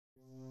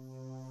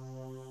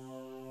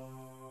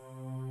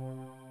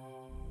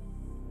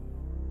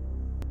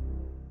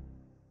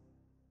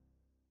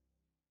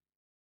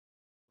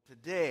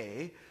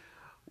Today,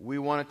 we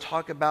want to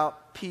talk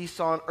about peace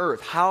on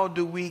earth. How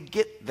do we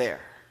get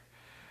there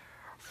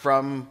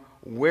from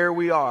where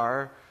we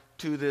are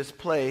to this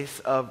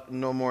place of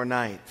no more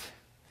night?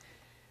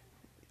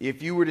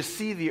 If you were to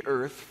see the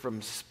earth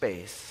from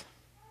space,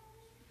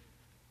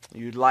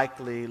 you'd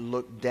likely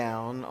look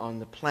down on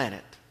the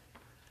planet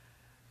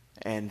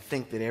and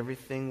think that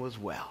everything was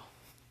well.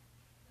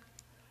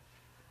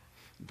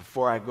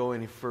 Before I go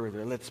any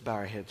further, let's bow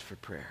our heads for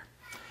prayer.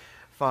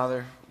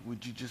 Father,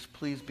 would you just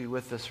please be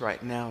with us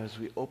right now as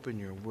we open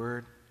your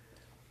word?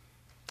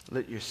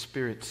 Let your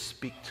Spirit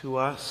speak to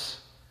us.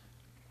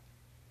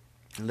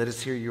 And let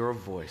us hear your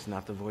voice,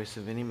 not the voice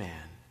of any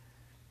man.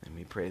 And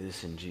we pray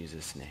this in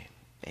Jesus' name.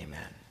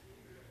 Amen.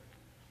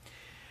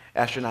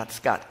 Astronaut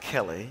Scott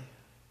Kelly,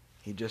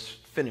 he just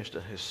finished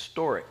a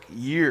historic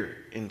year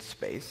in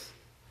space.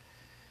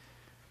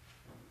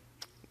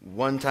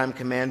 One-time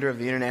commander of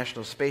the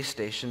International Space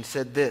Station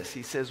said this.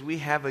 He says, "We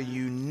have a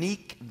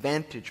unique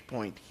vantage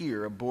point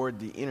here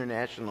aboard the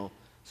International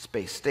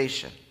Space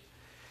Station.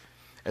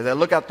 As I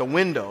look out the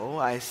window,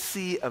 I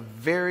see a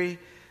very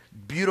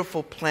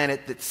beautiful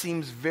planet that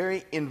seems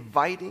very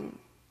inviting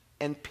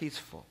and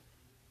peaceful.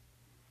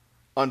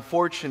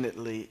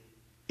 Unfortunately,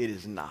 it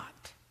is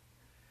not."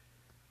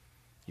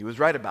 He was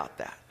right about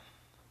that.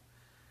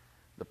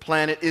 The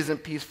planet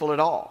isn't peaceful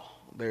at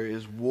all. There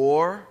is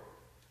war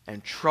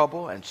and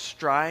trouble and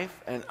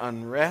strife and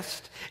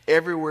unrest.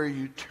 Everywhere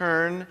you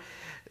turn,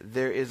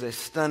 there is a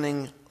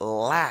stunning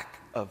lack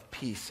of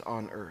peace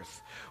on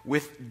earth.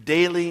 With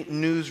daily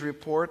news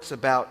reports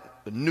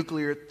about the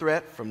nuclear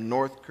threat from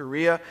North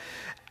Korea,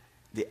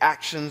 the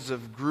actions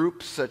of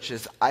groups such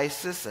as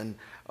ISIS and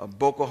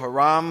Boko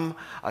Haram,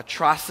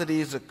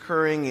 atrocities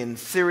occurring in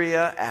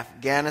Syria,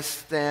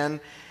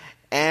 Afghanistan,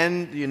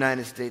 and the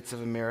United States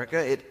of America,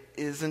 it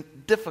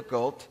isn't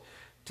difficult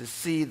to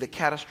see the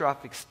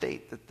catastrophic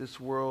state that this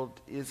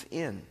world is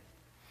in.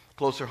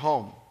 Closer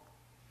home,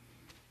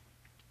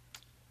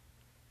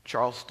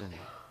 Charleston,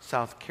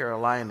 South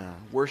Carolina,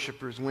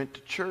 worshipers went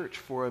to church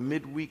for a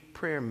midweek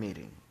prayer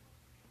meeting.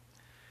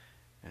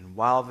 And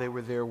while they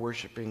were there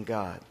worshiping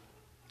God,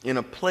 in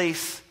a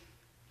place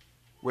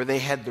where they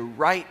had the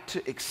right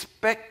to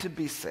expect to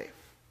be safe,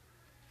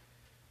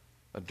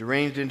 a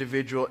deranged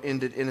individual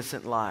ended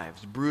innocent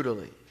lives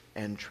brutally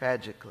and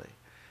tragically.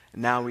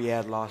 And now we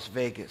add Las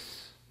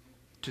Vegas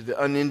to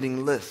the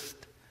unending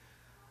list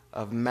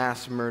of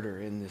mass murder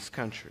in this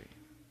country.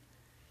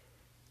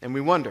 And we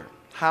wonder,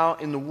 how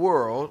in the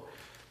world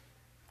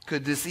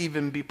could this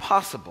even be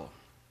possible?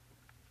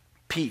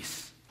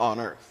 Peace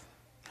on earth.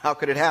 How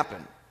could it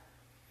happen?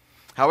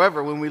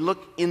 However, when we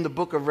look in the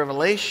book of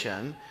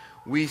Revelation,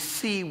 we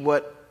see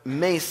what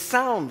may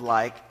sound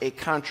like a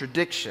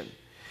contradiction.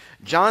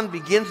 John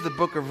begins the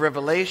book of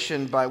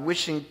Revelation by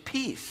wishing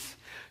peace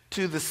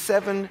to the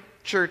 7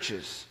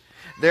 churches.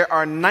 There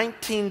are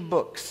 19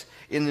 books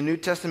in the New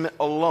Testament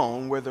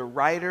alone where the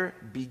writer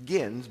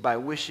begins by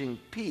wishing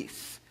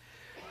peace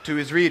to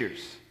his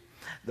readers.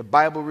 The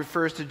Bible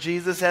refers to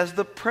Jesus as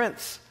the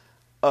Prince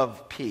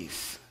of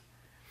Peace.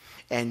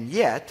 And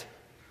yet,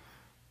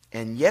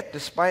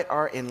 despite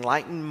our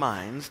enlightened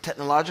minds,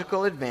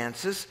 technological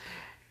advances,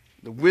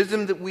 the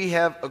wisdom that we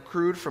have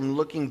accrued from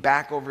looking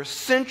back over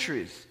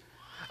centuries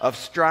of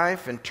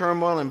strife and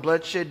turmoil and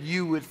bloodshed,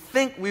 you would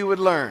think we would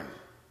learn.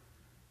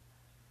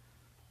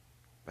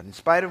 But in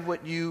spite of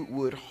what you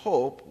would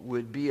hope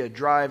would be a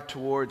drive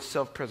towards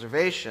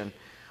self-preservation,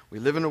 we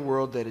live in a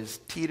world that is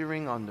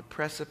teetering on the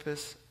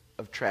precipice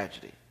of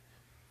tragedy.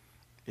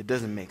 It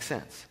doesn't make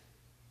sense.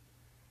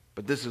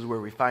 But this is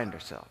where we find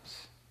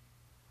ourselves.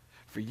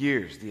 For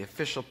years, the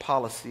official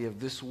policy of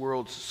this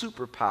world's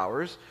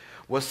superpowers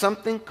was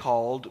something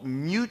called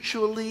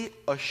mutually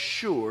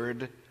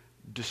assured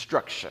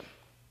destruction.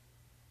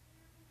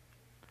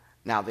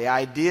 Now, the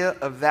idea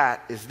of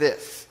that is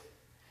this.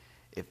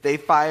 If they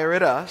fire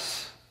at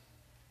us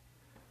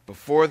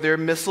before their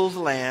missiles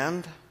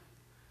land,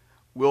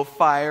 we'll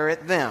fire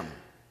at them.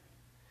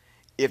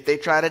 If they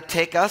try to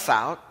take us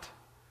out,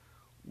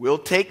 we'll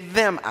take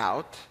them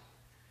out,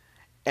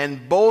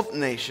 and both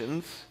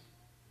nations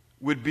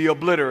would be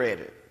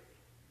obliterated.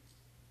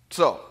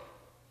 So,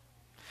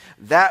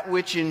 that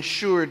which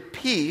ensured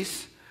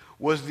peace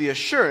was the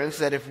assurance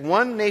that if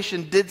one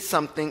nation did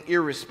something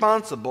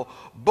irresponsible,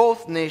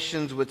 both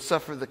nations would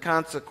suffer the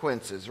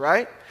consequences,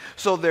 right?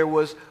 So there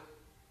was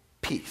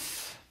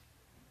peace.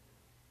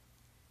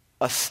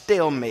 A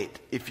stalemate,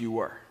 if you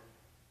were.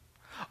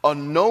 A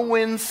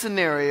no-win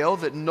scenario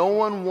that no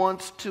one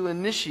wants to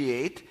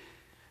initiate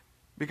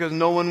because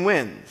no one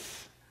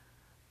wins.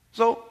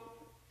 So,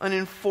 an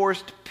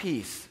enforced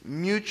peace,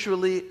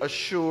 mutually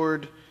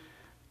assured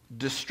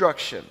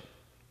destruction.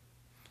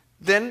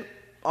 Then,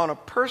 on a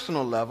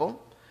personal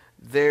level,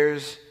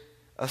 there's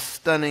a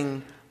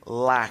stunning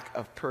lack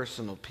of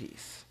personal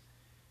peace.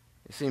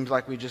 It seems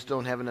like we just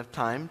don't have enough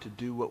time to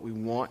do what we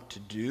want to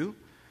do.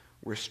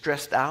 We're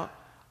stressed out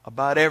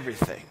about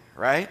everything,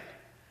 right?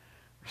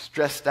 We're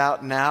stressed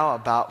out now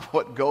about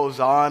what goes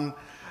on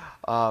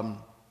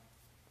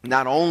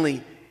not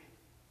only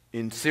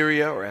in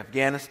Syria or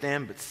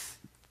Afghanistan, but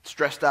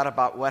stressed out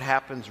about what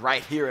happens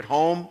right here at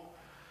home,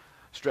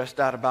 stressed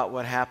out about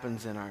what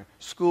happens in our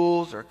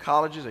schools, our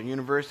colleges, our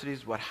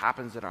universities, what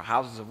happens in our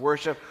houses of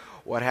worship,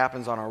 what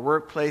happens on our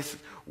workplaces.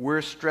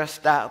 We're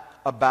stressed out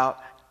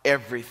about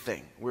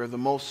everything. We're the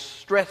most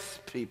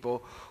stressed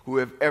people who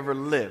have ever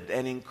lived.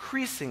 And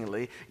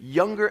increasingly,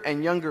 younger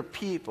and younger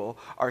people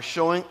are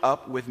showing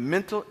up with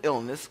mental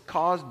illness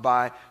caused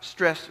by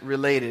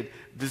stress-related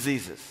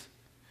diseases.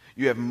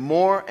 You have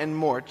more and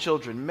more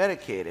children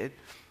medicated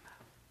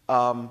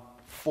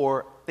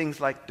for things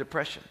like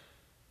depression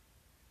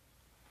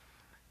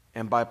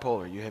and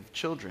bipolar. You have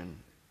children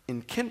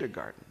in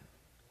kindergarten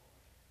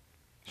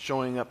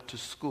showing up to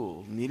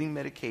school, needing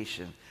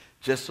medication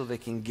just so they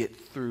can get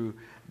through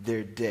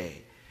their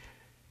day.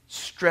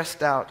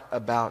 Stressed out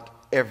about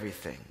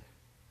everything.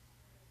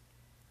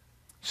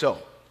 So,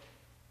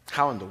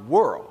 how in the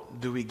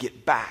world do we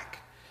get back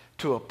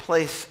to a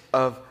place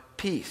of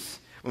peace?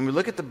 When we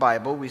look at the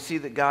Bible, we see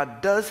that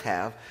God does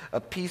have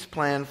a peace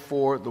plan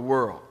for the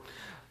world.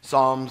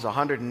 Psalms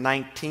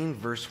 119,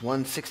 verse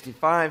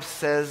 165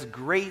 says,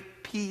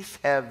 "Great peace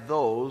have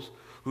those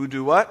who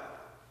do what?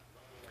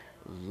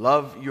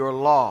 Love your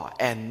law,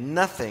 and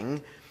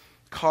nothing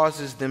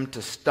causes them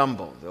to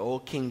stumble." The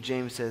old King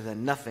James says,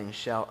 "and nothing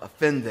shall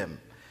offend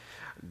them."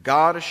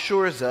 God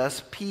assures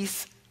us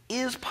peace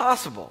is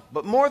possible.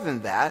 But more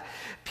than that,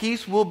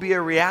 peace will be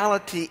a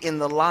reality in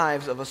the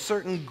lives of a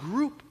certain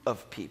group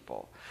of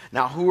people.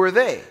 Now, who are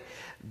they?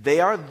 They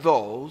are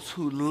those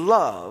who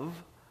love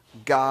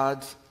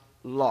God's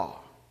law.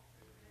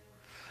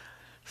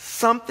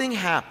 Something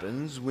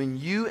happens when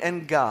you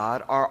and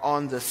God are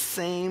on the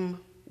same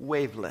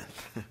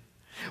wavelength.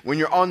 When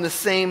you're on the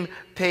same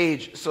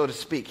page, so to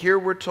speak. Here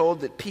we're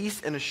told that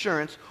peace and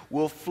assurance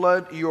will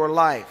flood your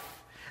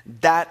life.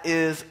 That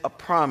is a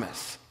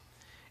promise.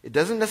 It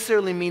doesn't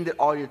necessarily mean that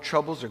all your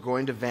troubles are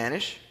going to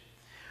vanish,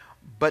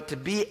 but to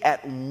be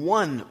at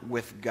one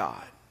with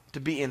God, to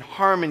be in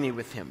harmony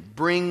with Him,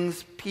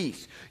 brings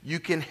peace. You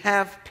can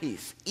have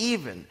peace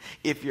even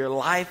if your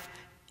life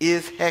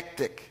is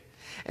hectic.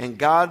 And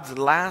God's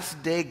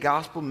last day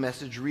gospel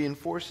message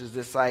reinforces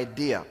this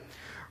idea.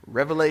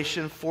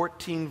 Revelation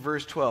 14,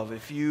 verse 12.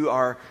 If you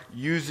are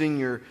using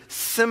your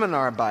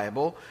seminar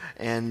Bible,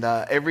 and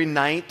every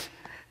night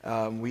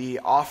we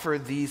offer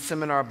these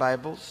seminar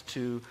Bibles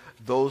to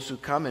those who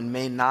come and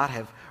may not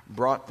have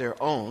brought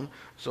their own.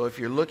 So if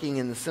you're looking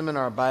in the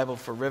seminar Bible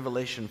for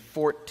Revelation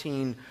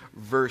 14,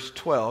 verse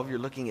 12, you're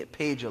looking at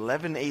page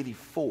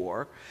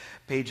 1184.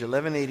 Page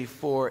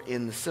 1184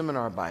 in the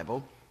seminar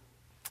Bible.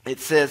 It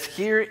says,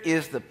 "Here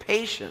is the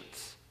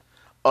patience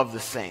of the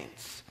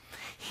saints.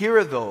 Here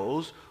are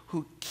those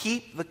who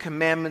keep the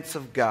commandments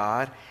of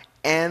God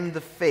and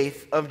the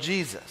faith of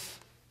Jesus."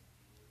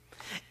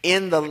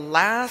 In the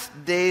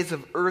last days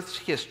of Earth's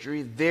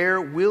history, there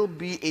will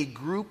be a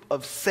group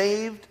of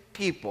saved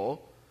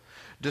people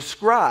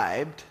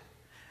described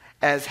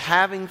as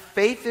having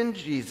faith in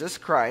Jesus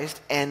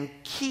Christ and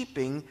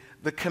keeping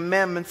the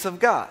commandments of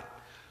God.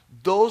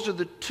 Those are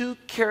the two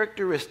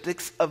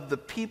characteristics of the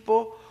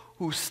people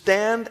who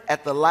stand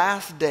at the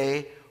last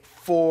day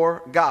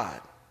for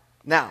God.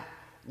 Now,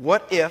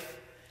 what if,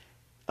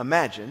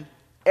 imagine,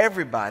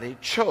 everybody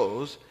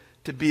chose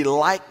to be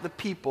like the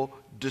people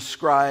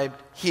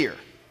described here?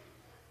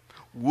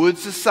 Would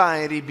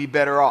society be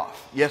better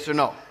off? Yes or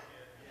no?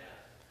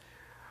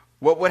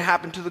 What would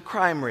happen to the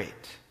crime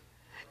rate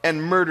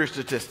and murder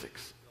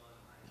statistics?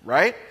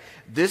 Right?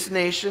 This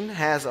nation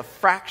has a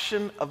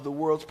fraction of the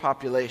world's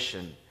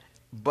population,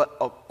 but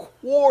a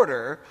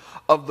quarter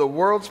of the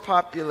world's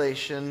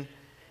population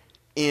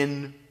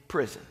in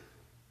prison.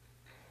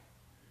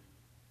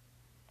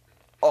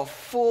 A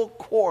full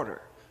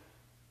quarter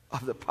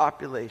of the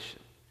population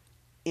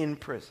in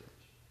prison.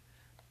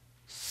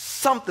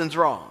 Something's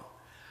wrong.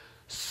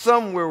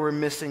 Somewhere we're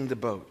missing the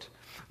boat.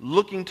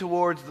 Looking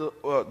towards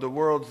the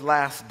world's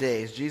last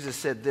days, Jesus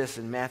said this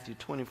in Matthew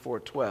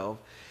 24:12,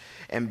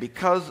 "And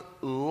because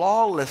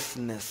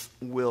lawlessness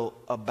will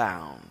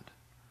abound,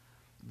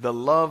 the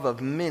love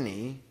of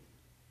many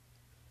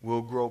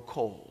will grow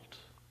cold."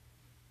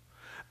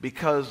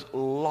 Because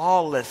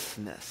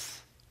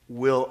lawlessness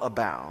will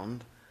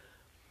abound,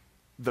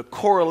 the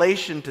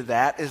correlation to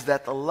that is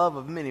that the love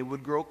of many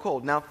would grow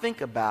cold. Now think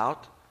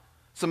about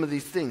some of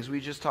these things we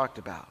just talked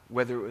about,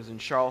 whether it was in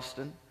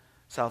Charleston,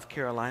 South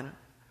Carolina,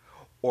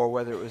 or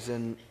whether it was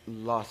in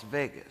Las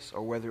Vegas,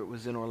 or whether it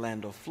was in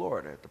Orlando,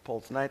 Florida, at the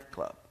Pulse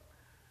nightclub.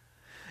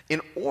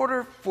 In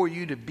order for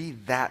you to be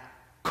that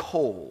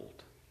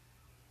cold,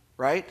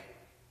 right?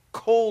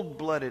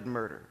 Cold-blooded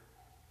murder.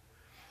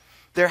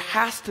 There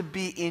has to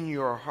be in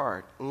your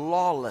heart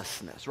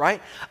lawlessness,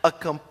 right? A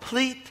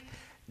complete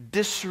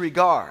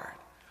disregard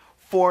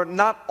for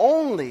not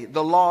only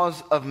the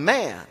laws of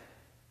man,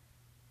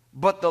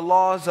 but the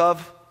laws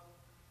of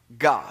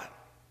God.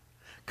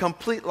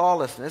 complete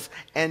lawlessness,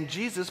 and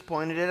Jesus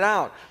pointed it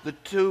out. The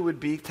two would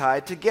be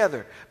tied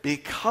together.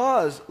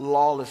 Because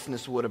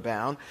lawlessness would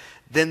abound,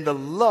 then the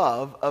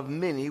love of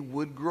many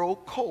would grow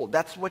cold.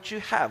 That's what you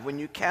have. When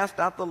you cast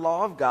out the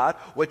law of God,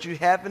 what you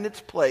have in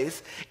its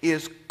place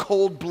is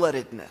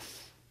cold-bloodedness.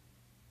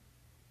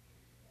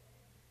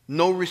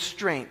 No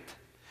restraint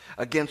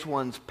against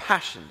one's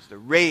passions, their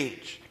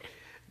rage,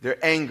 their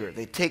anger.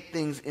 They take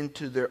things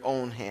into their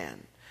own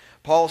hand.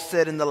 Paul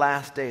said in the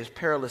last days,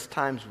 perilous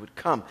times would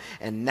come.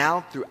 And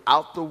now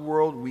throughout the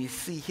world, we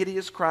see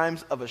hideous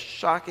crimes of a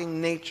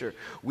shocking nature.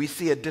 We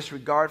see a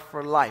disregard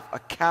for life, a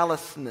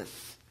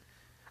callousness,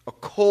 a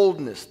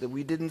coldness that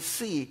we didn't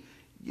see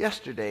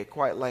yesterday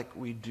quite like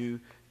we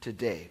do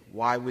today.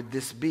 Why would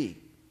this be?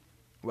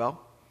 Well,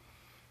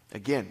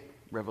 again,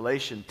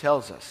 Revelation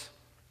tells us.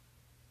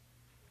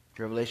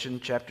 Revelation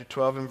chapter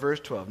 12 and verse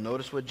 12.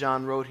 Notice what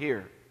John wrote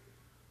here.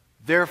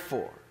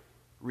 Therefore,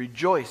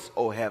 rejoice,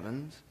 O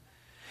heavens,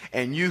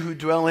 and you who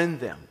dwell in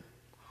them.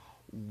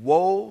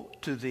 Woe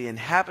to the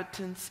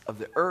inhabitants of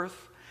the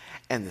earth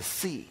and the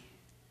sea,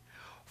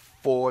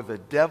 for the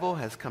devil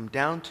has come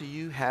down to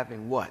you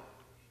having what?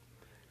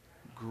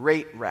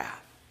 Great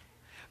wrath,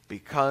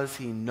 because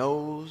he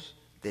knows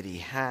that he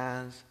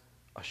has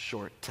a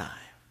short time.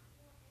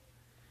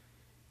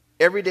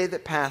 Every day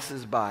that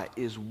passes by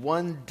is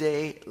one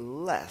day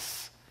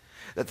less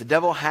that the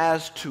devil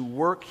has to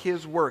work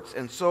his works.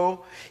 And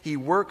so he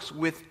works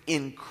with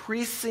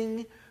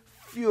increasing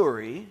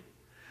fury,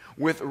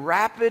 with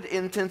rapid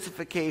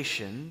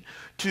intensification,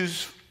 to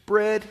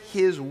spread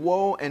his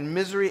woe and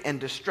misery and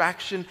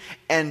distraction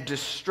and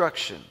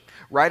destruction.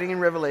 Writing in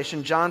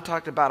Revelation, John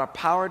talked about a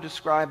power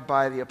described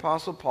by the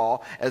Apostle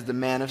Paul as the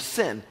man of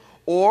sin,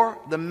 or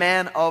the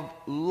man of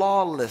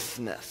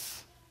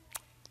lawlessness.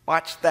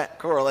 Watch that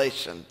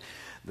correlation.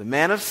 The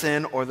man of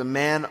sin or the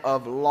man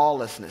of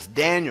lawlessness.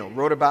 Daniel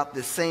wrote about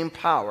this same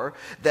power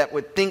that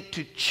would think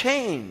to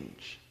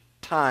change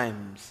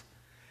times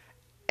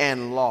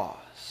and laws.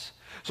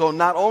 So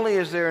not only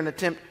is there an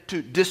attempt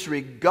to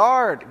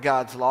disregard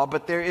God's law,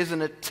 but there is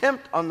an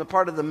attempt on the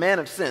part of the man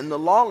of sin, the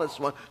lawless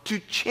one, to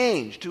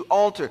change, to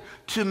alter,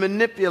 to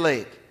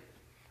manipulate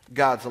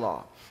God's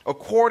law.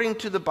 According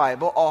to the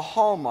Bible, a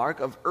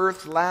hallmark of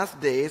earth's last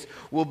days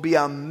will be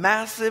a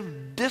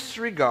massive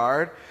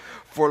disregard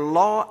for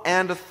law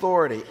and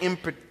authority. In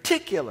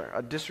particular,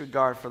 a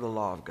disregard for the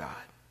law of God.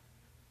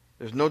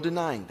 There's no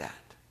denying that.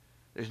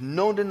 There's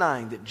no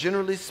denying that,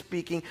 generally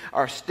speaking,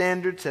 our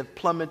standards have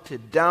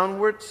plummeted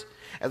downwards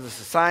as a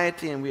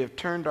society, and we have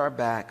turned our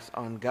backs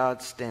on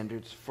God's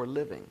standards for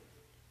living.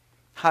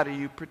 How do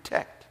you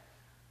protect?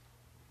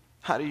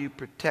 How do you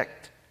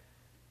protect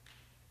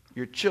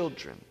your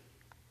children?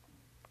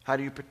 How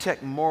do you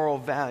protect moral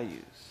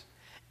values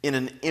in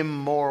an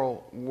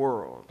immoral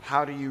world?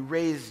 How do you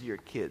raise your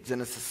kids in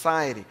a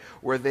society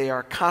where they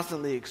are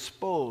constantly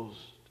exposed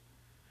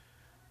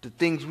to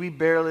things we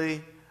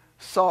barely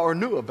saw or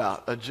knew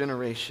about a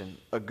generation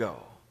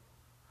ago?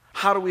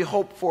 How do we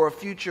hope for a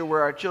future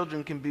where our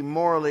children can be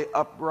morally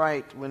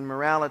upright when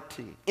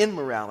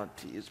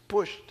immorality is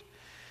pushed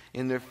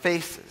in their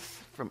faces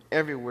from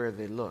everywhere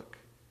they look?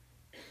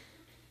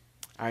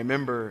 I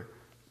remember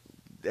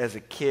as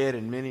a kid,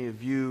 and many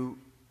of you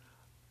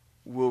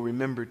will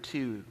remember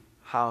too,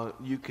 how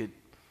you could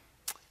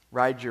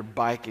ride your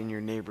bike in your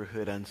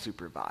neighborhood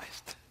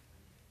unsupervised.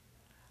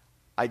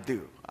 I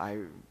do.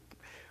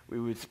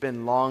 We would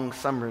spend long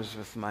summers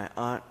with my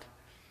aunt.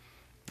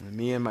 And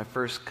me and my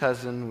first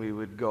cousin, we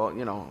would go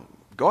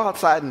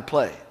outside and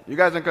play. You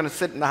guys aren't going to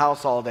sit in the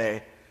house all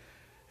day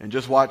and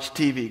just watch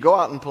TV. Go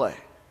out and play.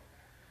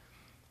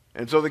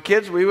 And so the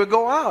kids, we would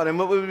go out, and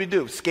what would we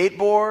do?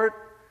 Skateboard,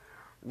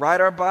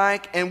 ride our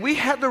bike, and we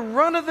had the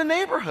run of the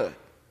neighborhood.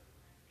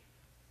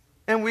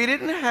 And we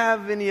didn't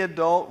have any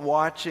adult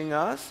watching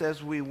us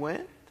as we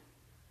went.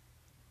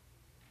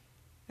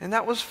 And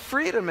that was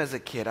freedom as a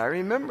kid. I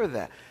remember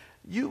that.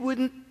 You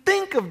wouldn't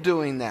think of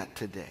doing that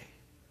today.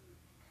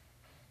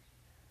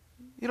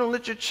 You don't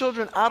let your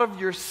children out of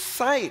your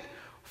sight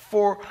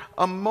for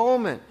a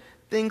moment.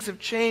 Things have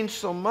changed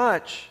so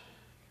much.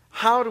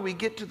 How do we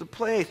get to the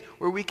place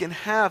where we can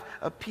have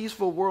a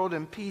peaceful world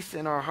and peace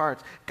in our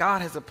hearts?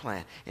 God has a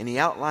plan, and he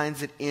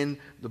outlines it in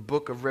the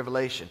book of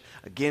Revelation.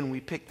 Again, we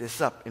pick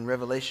this up in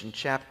Revelation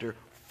chapter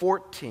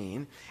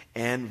 14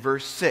 and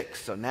verse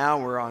 6. So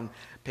now we're on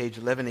page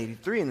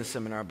 1183 in the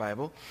Seminar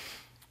Bible.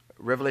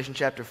 Revelation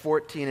chapter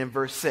 14 and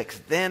verse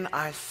 6. Then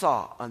I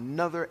saw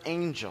another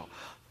angel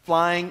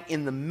flying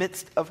in the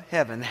midst of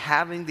heaven,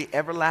 having the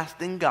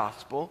everlasting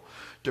gospel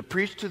to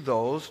preach to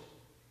those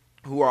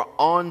who are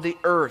on the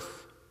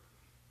earth,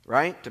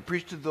 right? To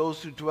preach to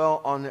those who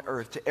dwell on the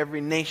earth, to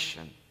every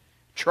nation,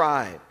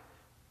 tribe,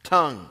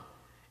 tongue,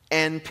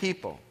 and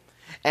people,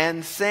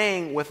 and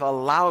saying with a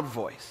loud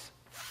voice,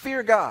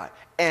 fear God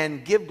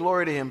and give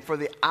glory to him, for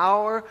the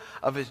hour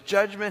of his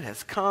judgment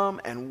has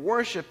come, and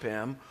worship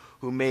him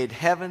who made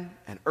heaven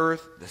and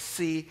earth, the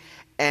sea,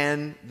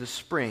 and the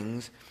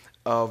springs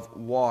of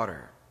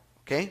water.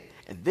 Okay?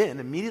 And then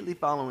immediately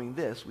following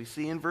this, we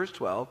see in verse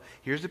 12,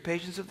 here's the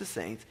patience of the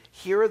saints.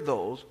 Here are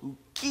those who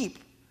keep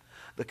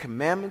the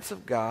commandments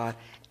of God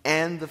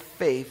and the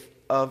faith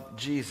of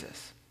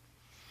Jesus.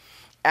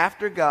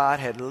 After God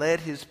had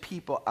led his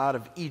people out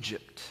of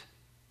Egypt,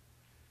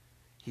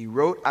 he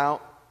wrote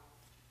out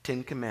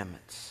 10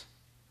 commandments.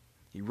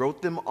 He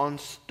wrote them on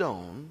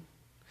stone,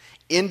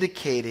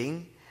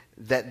 indicating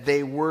that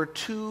they were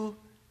to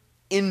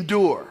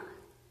endure.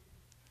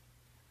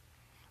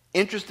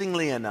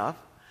 Interestingly enough,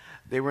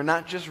 they were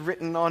not just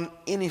written on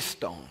any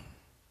stone.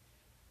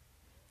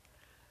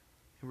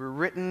 They were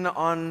written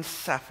on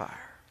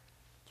sapphire,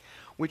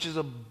 which is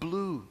a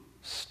blue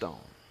stone.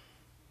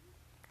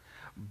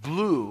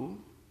 Blue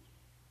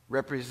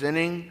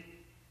representing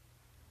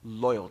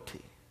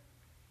loyalty.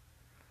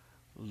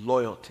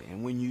 Loyalty.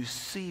 And when you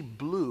see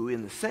blue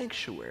in the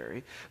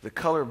sanctuary, the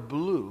color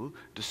blue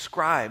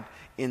described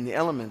in the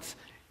elements,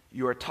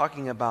 you are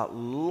talking about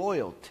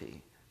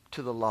loyalty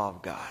to the law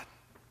of God.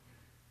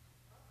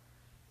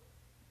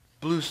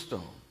 Blue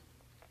stone.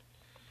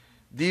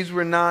 These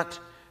were not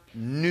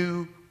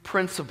new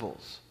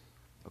principles.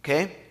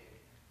 Okay?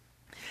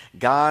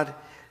 God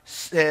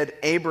said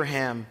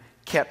Abraham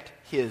kept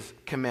his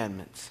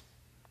commandments.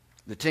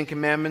 The 10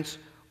 commandments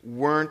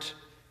weren't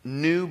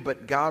new,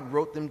 but God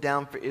wrote them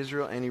down for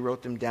Israel and he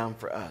wrote them down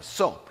for us.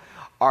 So,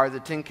 are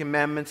the 10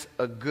 commandments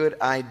a good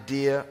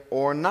idea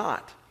or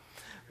not?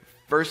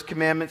 First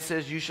commandment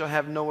says, you shall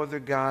have no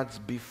other gods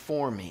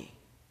before me.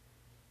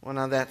 Well,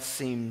 now that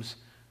seems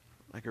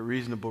like a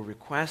reasonable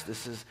request.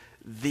 This is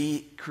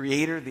the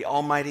Creator, the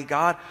Almighty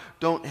God.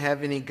 Don't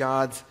have any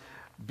gods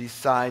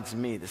besides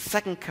me. The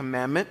second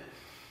commandment,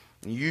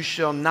 you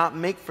shall not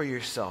make for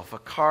yourself a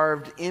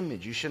carved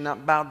image. You shall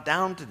not bow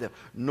down to them,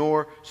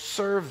 nor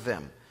serve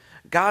them.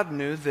 God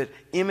knew that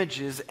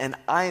images and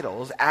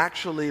idols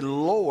actually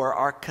lower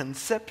our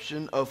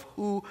conception of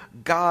who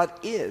God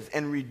is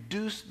and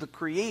reduce the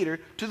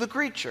Creator to the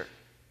creature.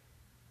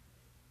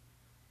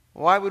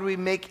 Why would we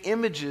make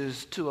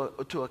images to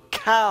a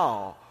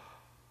cow,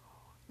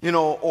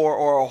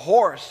 or a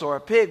horse or a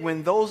pig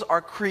when those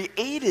are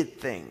created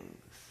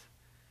things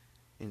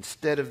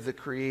instead of the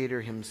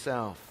Creator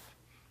himself?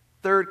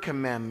 Third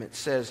commandment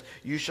says,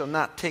 you shall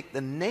not take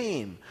the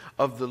name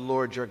of the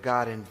Lord your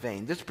God in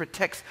vain. This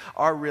protects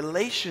our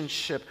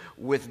relationship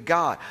with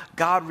God.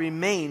 God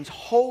remains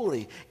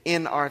holy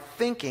in our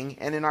thinking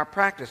and in our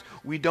practice.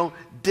 We don't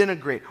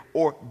denigrate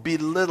or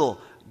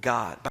belittle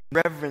God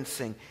by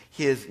reverencing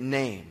his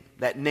name,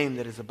 that name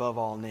that is above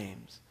all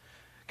names.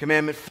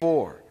 Commandment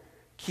 4,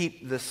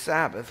 keep the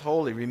Sabbath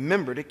holy.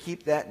 Remember to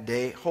keep that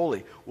day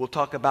holy. We'll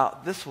talk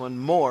about this one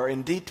more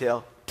in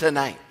detail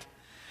tonight.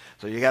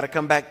 So you got to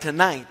come back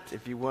tonight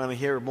if you want to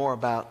hear more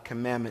about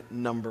commandment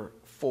number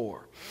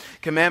 4.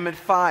 Commandment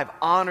 5,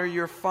 honor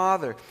your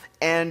father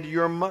and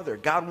your mother.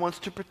 God wants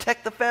to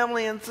protect the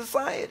family and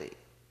society.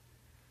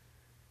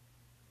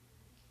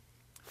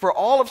 For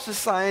all of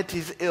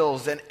society's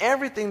ills and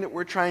everything that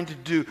we're trying to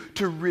do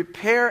to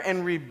repair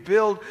and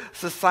rebuild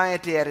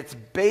society at its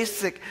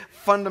basic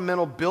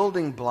fundamental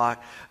building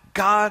block,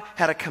 God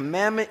had a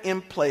commandment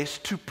in place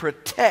to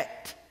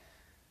protect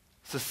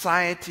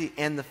society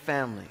and the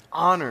family.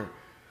 Honor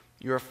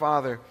your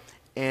father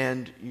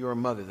and your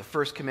mother. The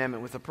first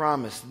commandment with a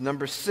promise.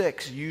 Number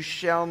 6, you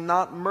shall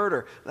not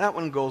murder. That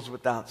one goes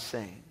without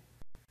saying.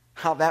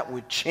 How that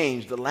would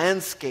change the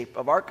landscape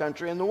of our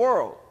country and the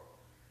world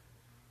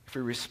if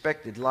we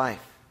respected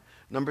life.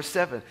 Number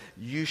 7,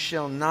 you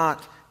shall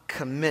not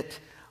commit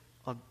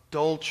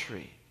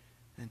adultery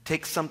and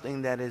take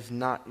something that is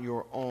not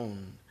your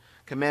own.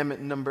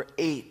 Commandment number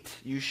 8,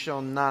 you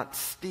shall not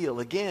steal.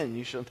 Again,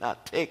 you shall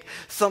not take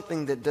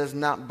something that does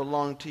not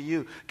belong to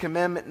you.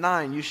 Commandment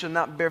 9, you shall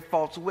not bear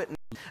false witness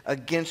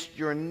against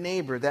your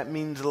neighbor. That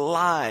means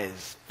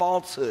lies,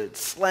 falsehood,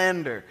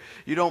 slander.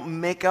 You don't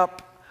make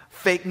up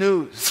fake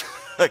news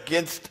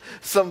against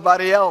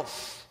somebody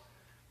else.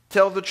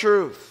 Tell the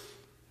truth.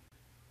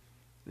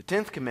 The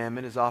 10th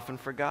commandment is often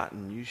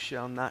forgotten. You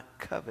shall not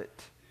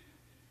covet.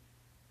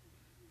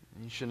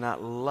 You shall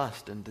not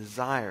lust and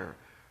desire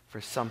for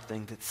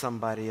something that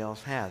somebody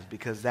else has,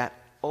 because that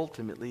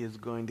ultimately is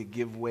going to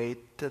give way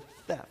to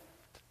theft.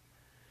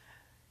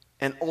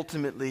 And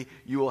ultimately,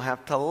 you will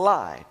have to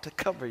lie to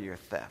cover your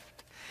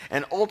theft.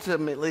 And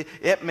ultimately,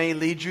 it may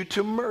lead you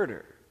to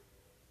murder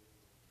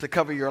to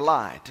cover your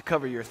lie, to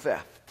cover your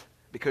theft,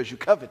 because you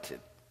coveted.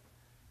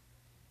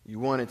 You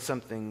wanted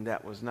something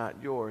that was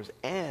not yours,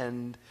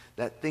 and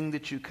that thing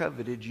that you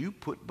coveted, you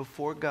put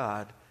before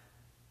God.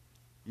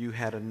 You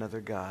had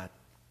another God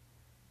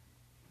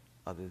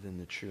other than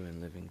the true and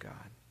living God.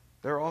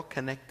 They're all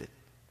connected.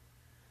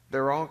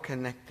 They're all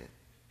connected.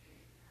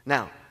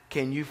 Now,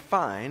 can you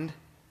find,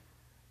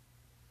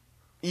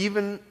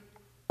 even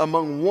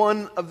among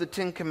one of the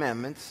 10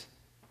 commandments,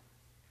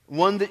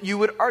 one that you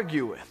would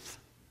argue with?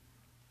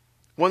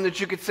 One that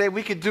you could say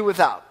we could do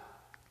without?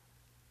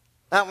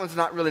 That one's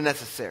not really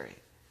necessary.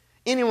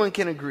 Anyone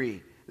can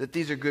agree that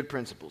these are good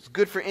principles,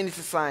 good for any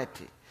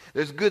society.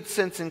 There's good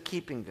sense in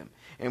keeping them.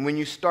 And when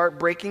you start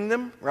breaking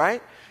them,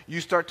 right,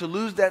 you start to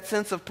lose that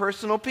sense of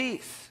personal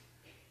peace.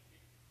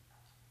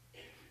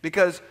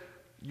 Because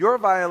your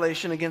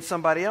violation against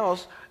somebody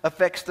else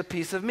affects the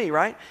peace of me,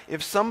 right?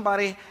 If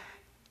somebody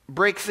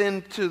breaks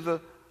into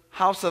the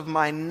house of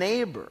my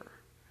neighbor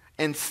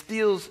and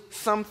steals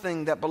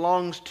something that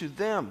belongs to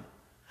them,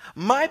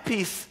 my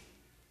peace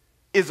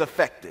is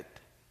affected.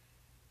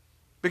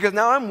 Because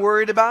now I'm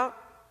worried about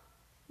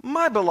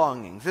my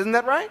belongings. Isn't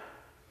that right?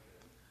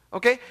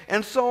 Okay?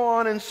 And so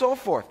on and so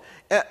forth.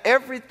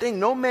 Everything,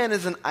 no man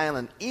is an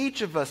island.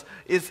 Each of us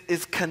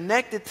is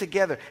connected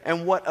together.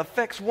 And what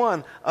affects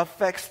one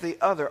affects the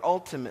other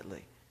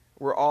ultimately.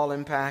 We're all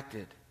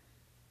impacted.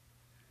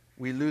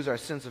 We lose our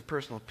sense of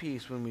personal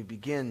peace when we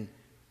begin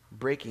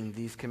breaking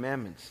these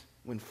commandments.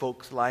 When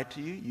folks lie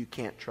to you, you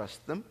can't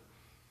trust them.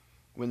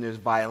 When there's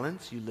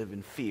violence, you live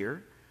in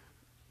fear.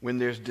 When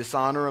there's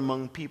dishonor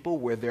among people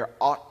where there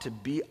ought to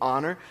be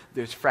honor,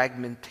 there's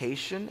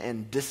fragmentation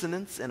and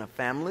dissonance in a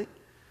family.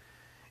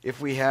 If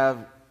we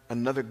have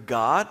another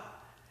God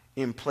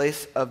in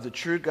place of the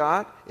true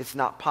God, it's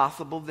not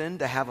possible then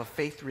to have a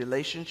faith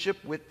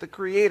relationship with the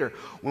Creator.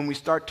 When we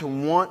start to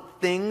want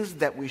things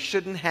that we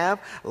shouldn't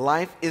have,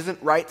 life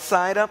isn't right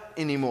side up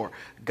anymore.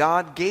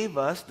 God gave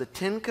us the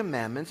 10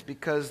 Commandments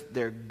because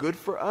they're good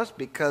for us,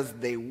 because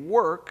they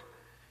work.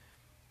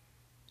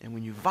 And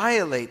when you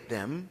violate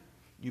them,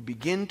 you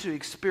begin to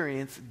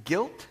experience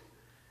guilt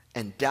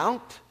and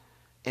doubt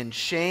and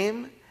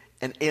shame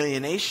and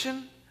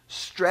alienation,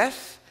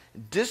 stress,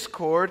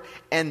 discord,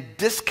 and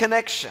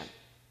disconnection.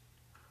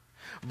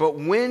 But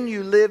when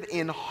you live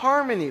in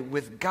harmony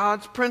with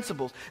God's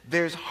principles,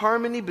 there's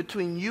harmony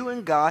between you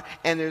and God,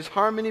 and there's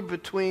harmony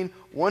between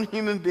one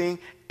human being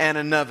and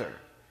another.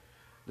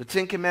 The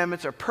 10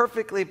 Commandments are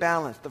perfectly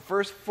balanced. The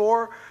first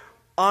 4,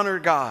 honor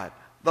God.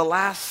 The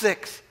last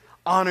 6,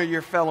 honor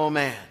your fellow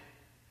man.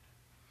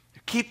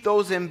 Keep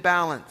those in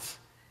balance,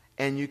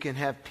 and you can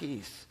have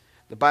peace.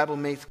 The Bible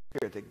makes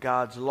clear that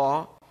God's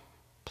law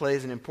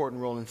plays an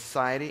important role in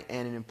society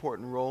and an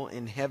important role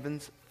in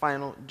heaven's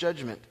final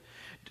judgment.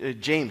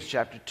 James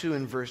chapter 2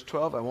 and verse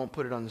 12, I won't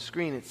put it on the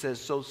screen. It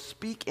says, so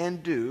speak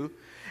and do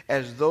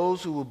as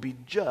those who will be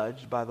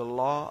judged by the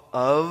law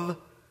of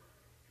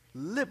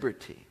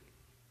liberty.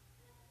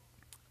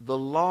 The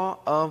law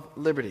of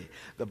liberty.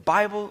 The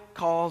Bible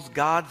calls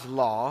God's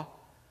law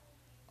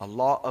a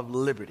law of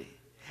liberty.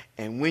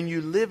 And when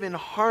you live in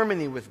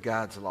harmony with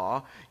God's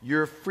law,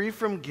 you're free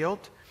from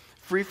guilt,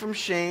 free from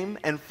shame,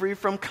 and free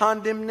from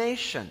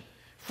condemnation,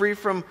 free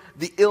from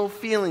the ill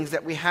feelings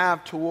that we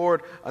have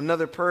toward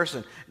another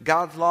person.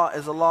 God's law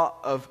is a law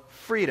of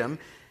freedom,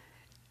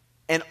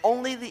 and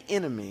only the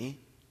enemy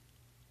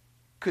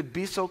could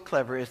be so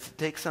clever as to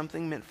take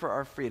something meant for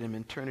our freedom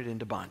and turn it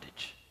into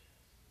bondage.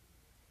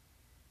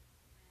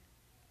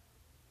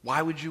 Why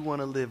would you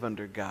want to live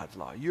under God's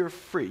law? You're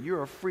free.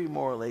 You're a free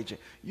moral agent.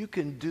 You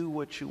can do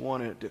what you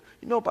want to do.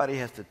 Nobody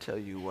has to tell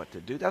you what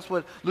to do. That's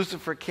what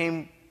Lucifer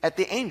came at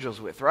the angels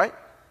with, right?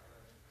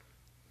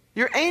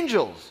 You're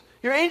angels.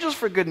 You're angels,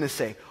 for goodness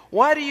sake.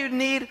 Why do you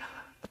need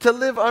to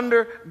live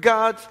under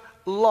God's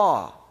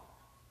law?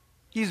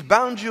 He's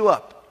bound you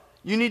up.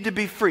 You need to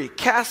be free.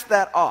 Cast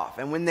that off.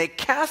 And when they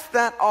cast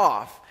that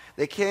off,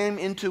 they came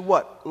into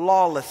what?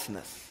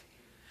 Lawlessness.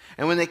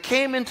 And when they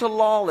came into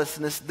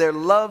lawlessness, their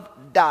love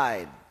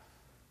died.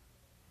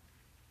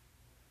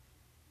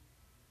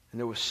 And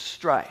there was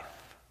strife.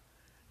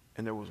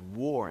 And there was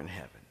war in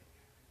heaven.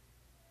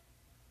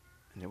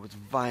 And there was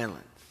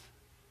violence.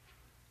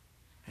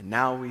 And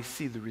now we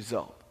see the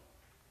result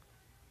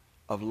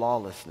of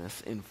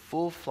lawlessness in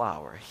full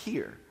flower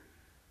here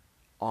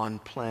on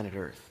planet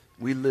Earth.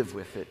 We live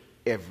with it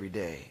every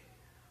day.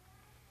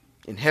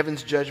 In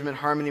heaven's judgment,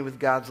 harmony with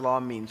God's law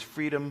means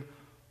freedom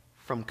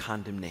from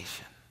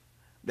condemnation.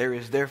 There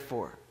is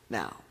therefore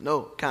now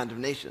no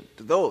condemnation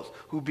to those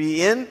who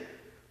be in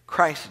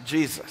Christ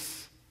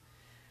Jesus.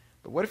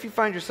 But what if you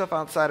find yourself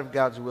outside of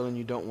God's will and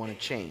you don't want to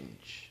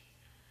change?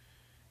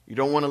 You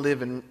don't want to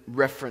live in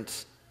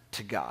reference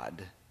to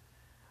God.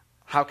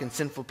 How can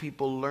sinful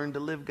people learn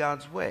to live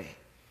God's way?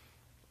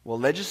 Well,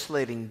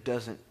 legislating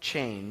doesn't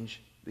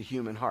change the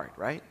human heart,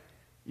 right?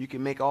 You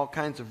can make all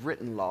kinds of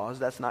written laws.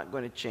 That's not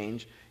going to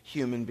change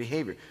human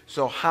behavior.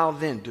 So how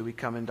then do we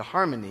come into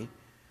harmony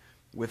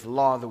with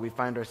law that we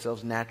find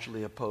ourselves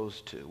naturally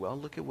opposed to? Well,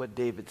 look at what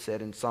David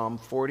said in Psalm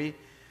 40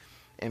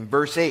 and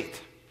verse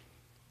 8.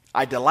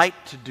 I delight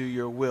to do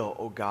your will,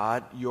 O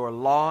God. Your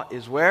law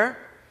is where?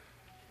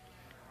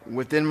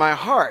 Within my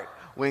heart.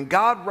 When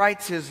God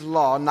writes his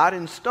law, not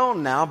in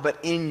stone now, but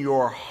in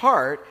your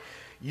heart,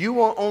 you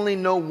won't only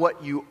know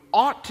what you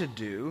ought to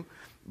do,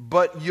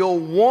 but you'll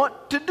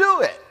want to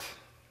do it.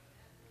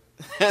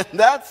 And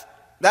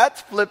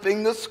that's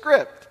flipping the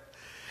script.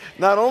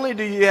 Not only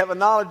do you have a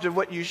knowledge of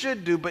what you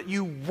should do, but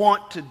you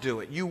want to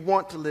do it. You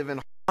want to live in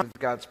harmony with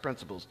God's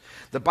principles.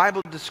 The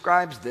Bible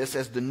describes this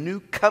as the new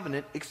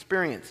covenant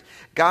experience.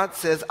 God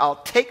says, I'll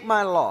take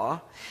my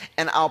law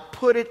and I'll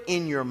put it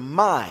in your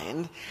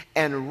mind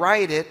and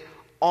write it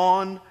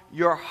on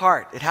your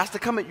heart. It has to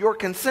come at your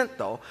consent,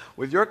 though.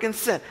 With your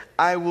consent,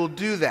 I will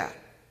do that.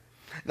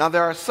 Now,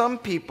 there are some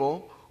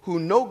people who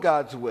know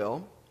God's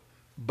will,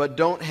 but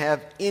don't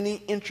have any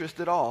interest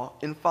at all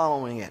in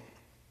following it.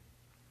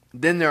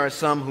 Then there are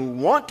some who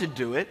want to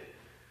do it,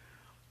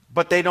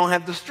 but they don't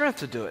have the strength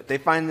to do it. They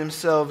find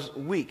themselves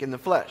weak in the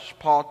flesh.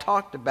 Paul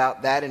talked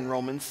about that in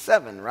Romans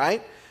 7,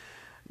 right?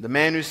 The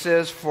man who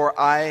says, "For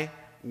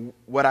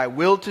what I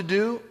will to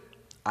do,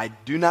 I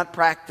do not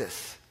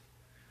practice.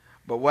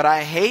 But what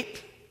I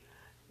hate,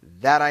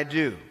 that I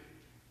do."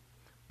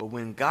 But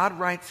when God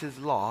writes his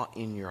law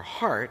in your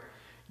heart,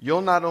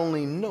 you'll not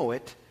only know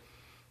it,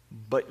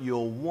 but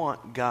you'll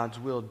want God's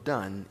will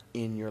done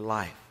in your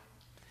life.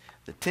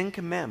 The Ten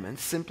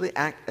Commandments simply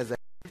act as a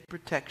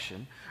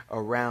protection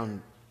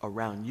around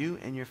you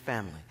and your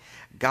family.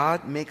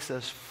 God makes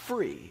us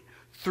free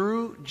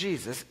through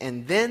Jesus,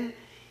 and then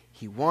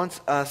he wants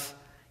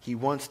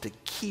to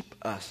keep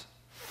us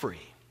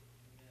free.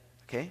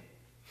 Okay?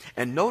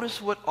 And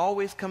notice what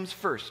always comes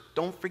first.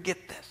 Don't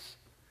forget this.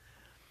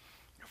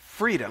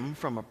 Freedom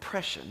from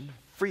oppression,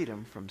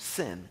 freedom from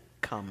sin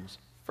comes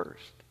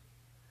first.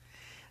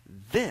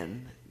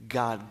 Then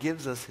God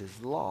gives us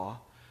his law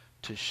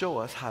to show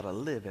us how to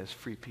live as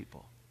free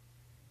people.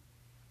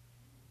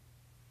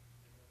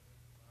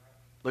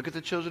 Look at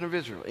the children of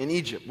Israel in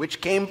Egypt.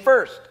 Which came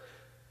first?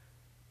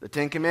 The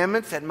Ten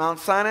Commandments at Mount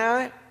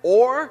Sinai,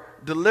 or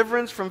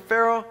deliverance from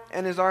Pharaoh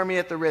and his army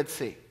at the Red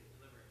Sea?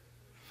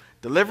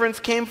 Deliverance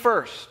came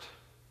first.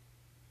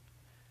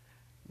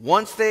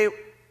 Once they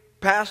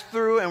passed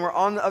through and were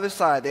on the other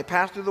side, they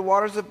passed through the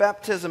waters of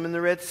baptism in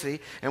the Red Sea,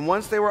 and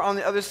once they were on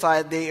the other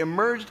side, they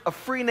emerged a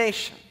free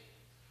nation.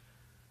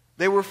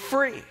 They were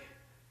free.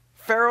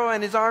 Pharaoh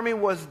and his army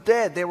was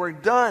dead. They were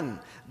done.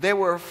 They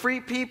were a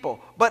free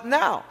people. But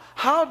now,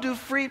 how do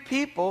free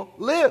people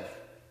live?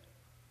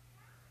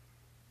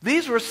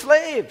 These were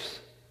slaves.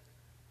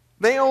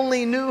 They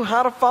only knew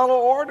how to follow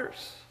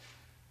orders.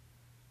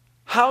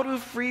 How do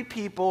free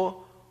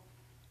people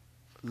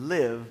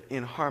live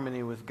in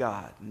harmony with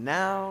God?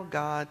 Now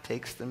God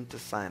takes them to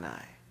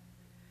Sinai.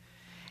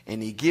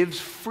 And he gives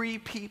free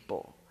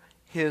people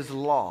his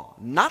law,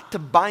 not to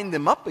bind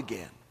them up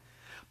again,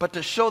 but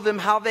to show them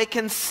how they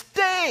can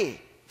stay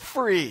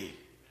free.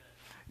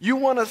 You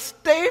want to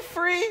stay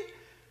free?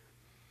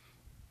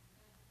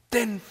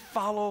 Then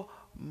follow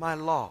my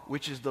law,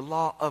 which is the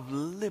law of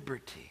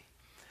liberty,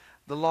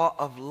 the law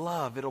of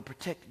love. It'll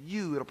protect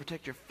you. It'll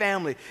protect your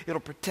family. It'll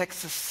protect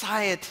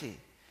society.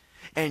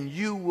 And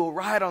you will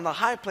ride on the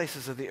high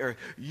places of the earth.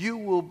 You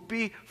will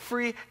be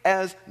free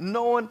as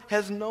no one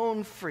has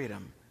known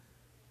freedom.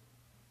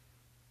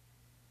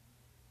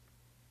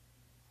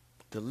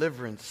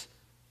 Deliverance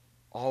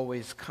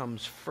always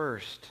comes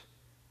first.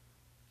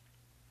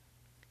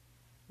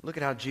 Look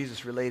at how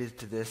Jesus related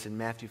to this in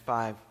Matthew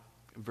 5,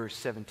 verse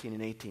 17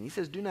 and 18. He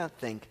says, "Do not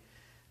think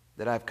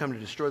that I've come to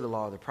destroy the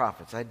law of the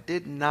prophets. I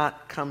did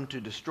not come to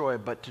destroy,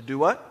 but to do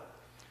what?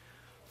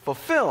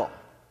 Fulfill.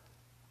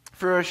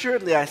 For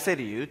assuredly I say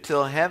to you,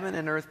 till heaven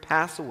and earth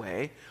pass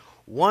away,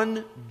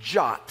 one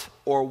jot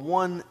or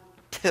one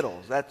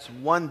tittle," that's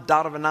one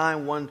dot of an I,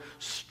 one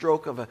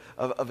stroke of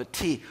a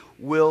T,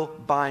 "will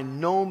by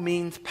no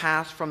means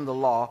pass from the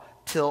law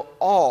till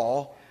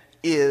all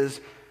is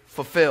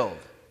fulfilled."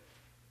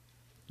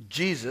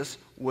 Jesus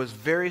was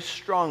very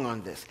strong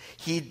on this.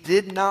 He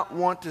did not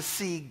want to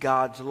see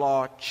God's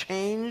law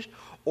changed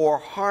or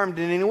harmed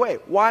in any way.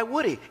 Why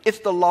would he? It's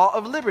the law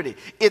of liberty.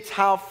 It's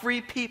how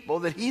free people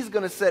that he's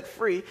going to set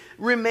free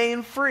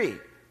remain free.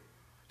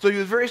 So he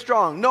was very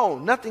strong. No,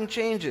 nothing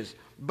changes.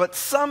 But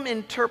some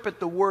interpret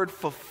the word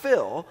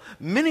fulfill,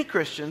 many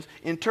Christians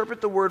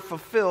interpret the word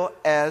fulfill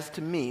as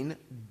to mean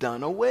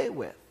done away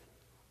with.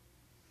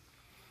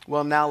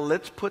 Well, now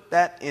let's put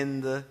that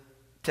in the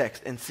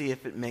text and see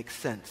if it makes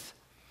sense.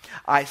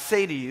 I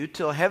say to you,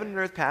 till heaven and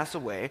earth pass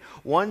away,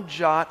 one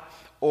jot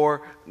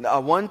or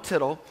one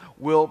tittle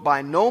will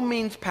by no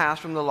means pass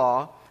from the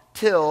law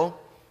till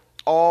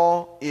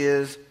all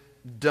is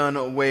done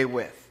away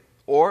with.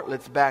 Or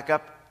let's back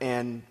up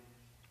and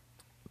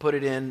put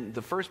it in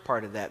the first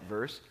part of that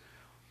verse.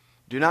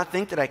 Do not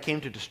think that I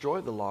came to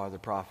destroy the law of the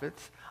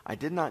prophets. I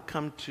did not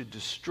come to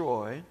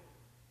destroy,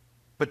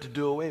 but to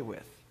do away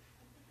with.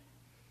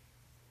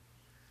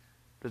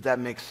 Does that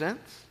make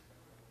sense?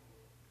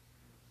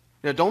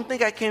 Now, don't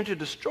think I came to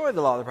destroy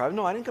the law of the prophets.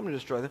 No, I didn't come to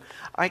destroy them.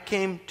 I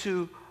came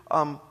to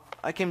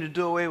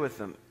do away with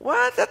them.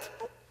 What?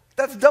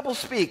 That's double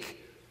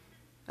speak.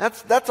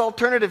 That's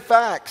alternative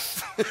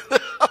facts.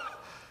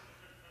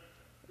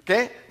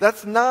 Okay?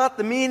 That's not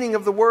the meaning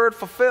of the word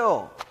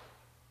fulfill.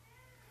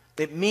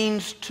 It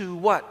means to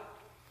what?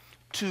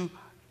 To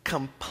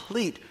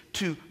complete,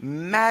 to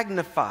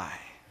magnify,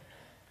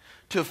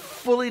 to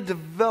fully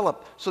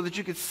develop so that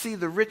you could see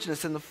the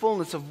richness and the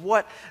fullness of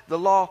what the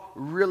law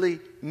really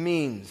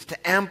means,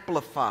 to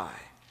amplify.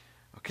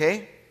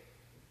 Okay?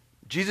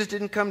 Jesus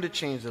didn't come to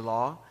change the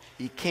law.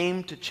 He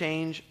came to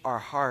change our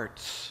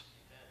hearts.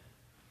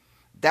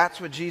 That's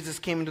what Jesus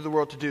came into the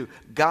world to do.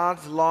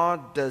 God's law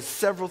does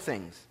several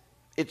things.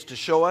 It's to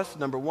show us,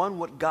 number one,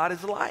 what God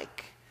is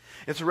like.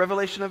 It's a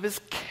revelation of his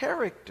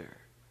character.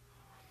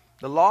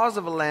 The laws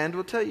of a land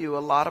will tell you a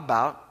lot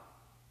about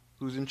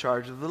who's in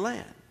charge of the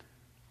land.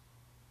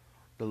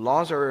 The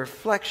laws are a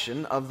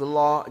reflection of the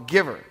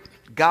lawgiver.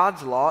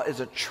 God's law is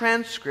a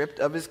transcript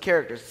of his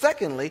character.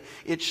 Secondly,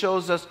 it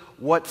shows us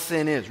what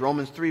sin is.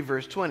 Romans 3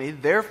 verse 20,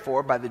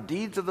 therefore, by the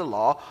deeds of the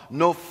law,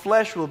 no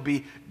flesh will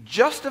be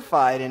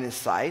justified in his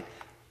sight.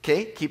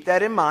 Okay, keep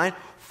that in mind.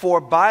 For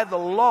by the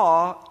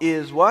law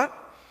is what?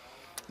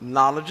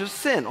 Knowledge of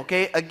sin.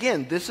 Okay,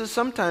 again, this is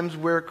sometimes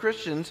where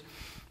Christians,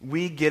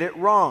 we get it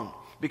wrong.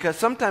 Because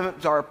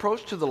sometimes our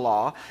approach to the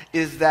law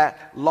is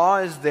that law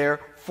is there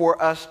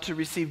for us to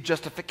receive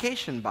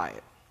justification by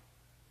it.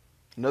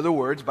 In other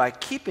words, by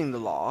keeping the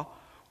law,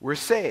 we're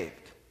saved.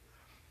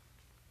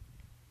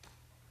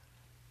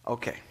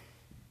 Okay,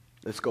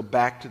 let's go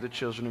back to the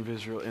children of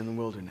Israel in the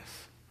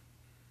wilderness.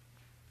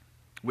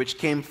 Which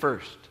came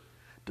first,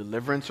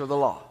 deliverance or the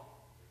law?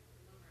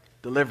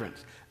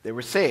 Deliverance. They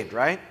were saved,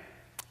 right?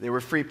 They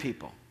were free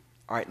people.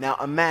 All right, now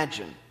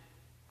imagine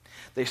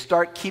they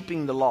start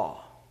keeping the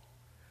law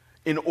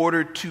in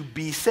order to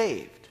be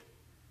saved.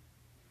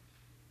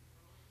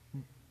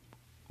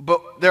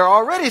 But they're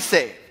already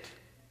saved,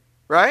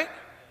 right?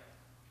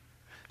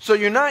 So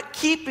you're not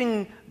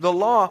keeping the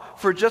law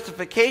for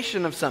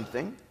justification of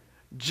something.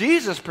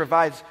 Jesus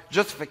provides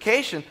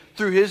justification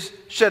through his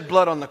shed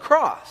blood on the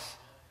cross.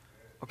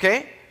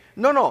 Okay?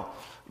 No.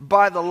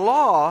 By the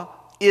law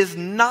is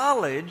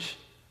knowledge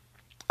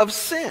of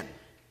sin.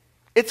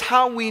 It's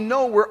how we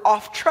know we're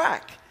off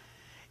track.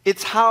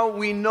 It's how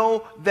we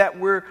know that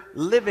we're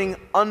living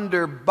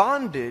under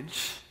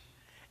bondage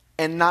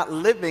and not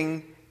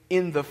living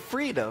in the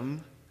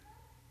freedom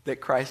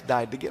that Christ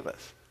died to give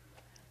us.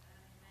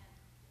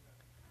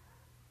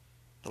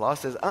 The law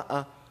says,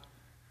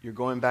 you're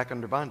going back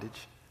under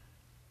bondage.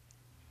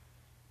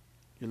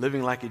 You're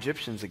living like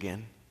Egyptians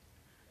again.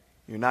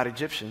 You're not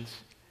Egyptians.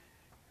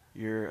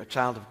 You're a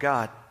child of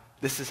God.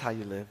 This is how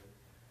you live.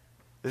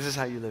 This is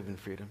how you live in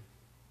freedom.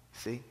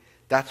 See?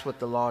 That's what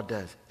the law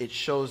does. It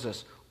shows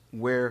us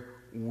where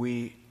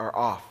we are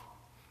off.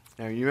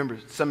 Now, you remember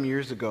some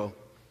years ago,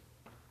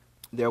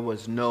 there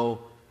was no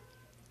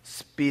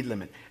speed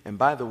limit. And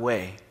by the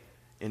way,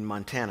 in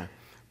Montana,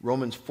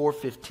 Romans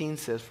 4:15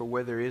 says, for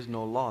where there is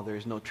no law, there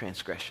is no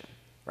transgression.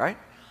 Right?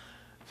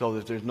 So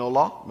if there's no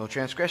law, no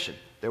transgression.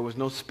 There was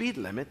no speed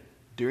limit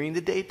during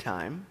the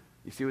daytime.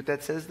 You see what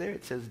that says there?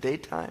 It says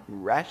daytime,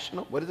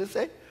 rational. What does it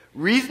say?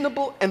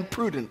 Reasonable and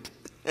prudent.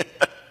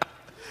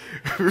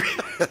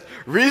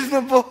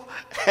 Reasonable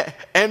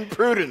and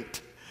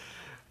prudent.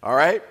 All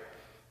right?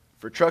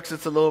 For trucks,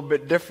 it's a little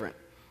bit different.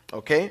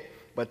 Okay?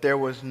 But there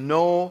was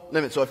no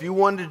limit. So if you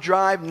wanted to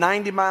drive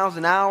 90 miles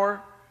an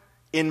hour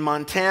in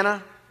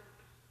Montana,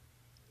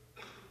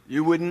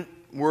 you wouldn't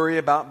worry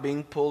about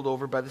being pulled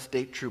over by the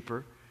state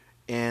trooper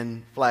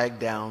and flagged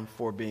down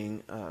for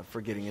getting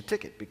a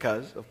ticket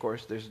because, of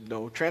course, there's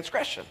no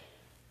transgression.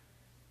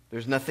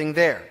 There's nothing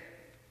there.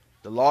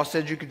 The law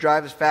said you could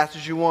drive as fast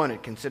as you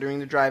wanted, considering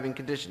the driving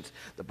conditions.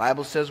 The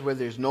Bible says where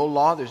there's no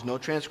law, there's no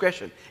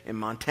transgression. In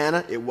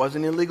Montana, it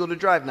wasn't illegal to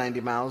drive 90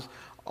 miles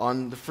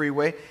on the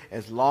freeway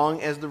as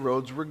long as the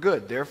roads were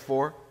good.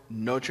 Therefore,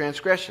 no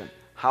transgression.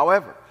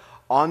 However,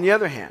 on the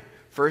other hand,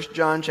 1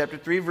 John chapter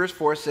 3, verse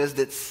 4 says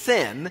that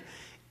sin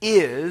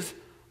is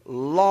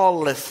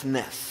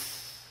lawlessness.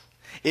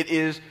 It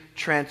is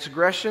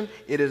transgression.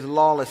 It is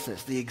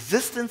lawlessness. The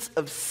existence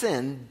of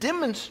sin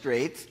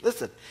demonstrates,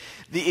 listen,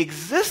 the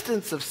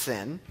existence of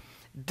sin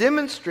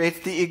demonstrates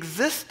the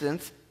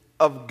existence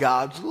of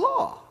God's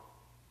law.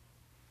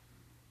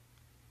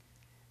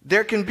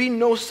 There can be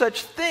no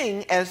such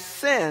thing as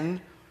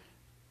sin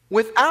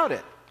without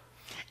it.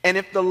 And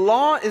if the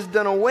law is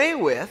done away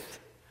with,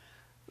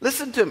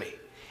 listen to me,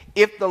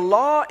 if the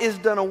law is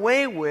done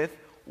away with,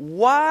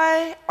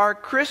 why are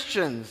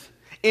Christians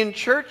in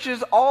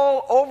churches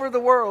all over the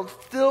world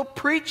still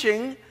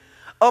preaching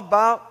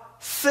about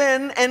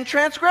sin and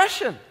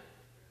transgression?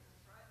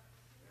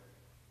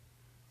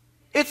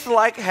 It's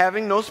like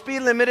having no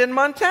speed limit in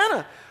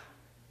Montana.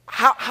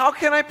 How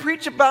can I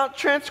preach about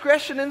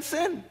transgression and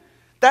sin?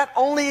 That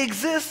only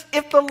exists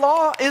if the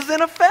law is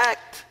in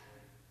effect.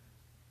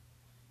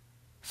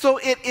 So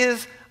it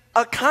is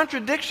a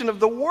contradiction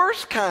of the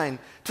worst kind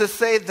to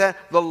say that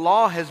the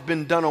law has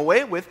been done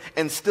away with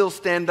and still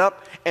stand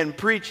up and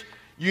preach,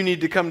 you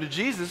need to come to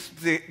Jesus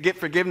to get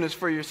forgiveness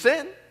for your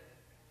sin.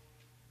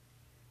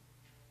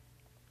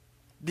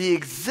 The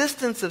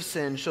existence of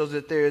sin shows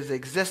that there is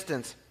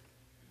existence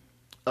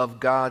of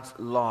God's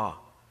law.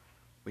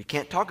 We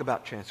can't talk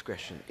about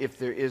transgression if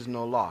there is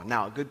no law.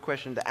 Now, a good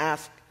question to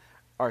ask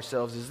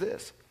ourselves is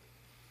this.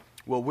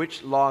 Well,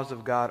 which laws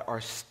of God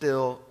are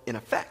still in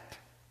effect?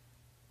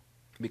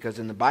 Because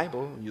in the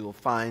Bible, you'll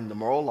find the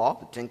moral law,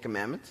 the Ten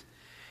Commandments,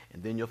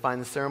 and then you'll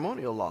find the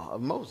ceremonial law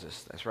of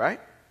Moses. That's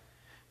right.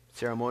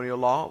 Ceremonial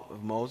law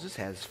of Moses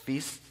has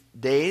feast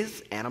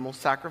days, animal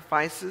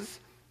sacrifices,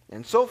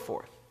 and so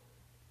forth.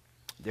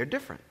 They're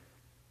different.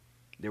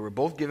 They were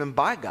both given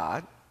by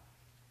God,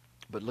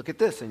 But look at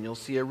this, and you'll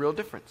see a real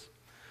difference.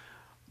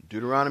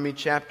 Deuteronomy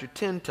chapter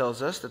 10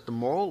 tells us that the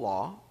moral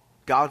law,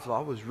 God's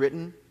law, was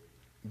written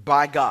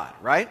by God,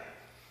 right?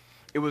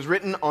 It was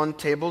written on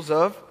tables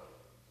of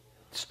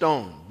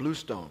stone, blue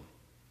stone.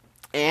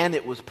 And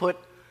it was put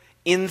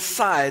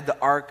inside the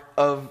Ark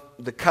of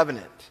the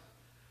Covenant.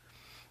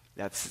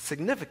 That's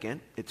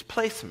significant, its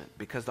placement,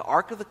 because the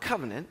Ark of the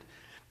Covenant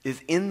is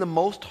in the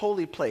most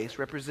holy place,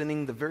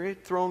 representing the very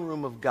throne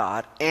room of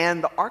God,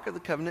 and the Ark of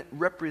the Covenant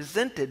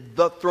represented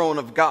the throne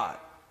of God,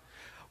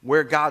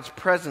 where God's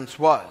presence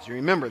was. You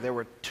remember, there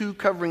were 2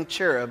 covering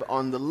cherub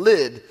on the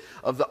lid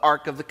of the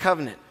Ark of the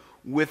Covenant,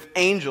 with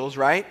angels,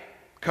 right?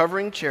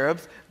 Covering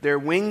cherubs, their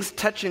wings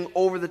touching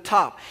over the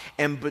top.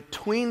 And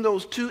between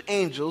those 2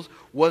 angels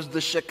was the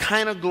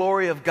Shekinah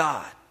glory of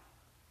God.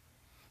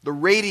 The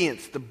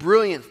radiance, the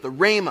brilliance, the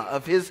rhema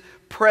of his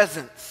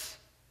presence.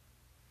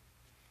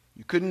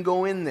 You couldn't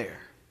go in there.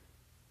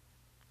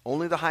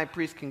 Only the high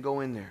priest can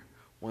go in there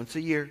once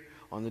a year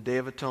on the Day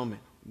of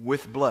Atonement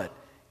with blood.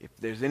 If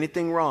there's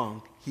anything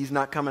wrong, he's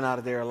not coming out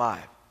of there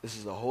alive. This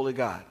is a holy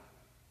God.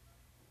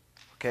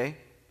 Okay?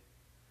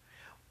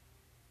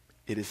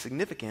 It is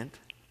significant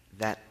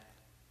that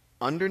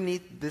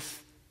underneath this,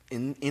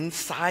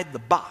 inside the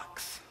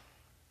box,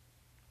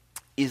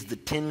 is the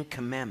 10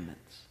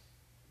 Commandments.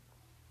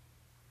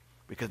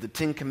 Because the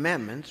 10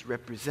 Commandments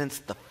represents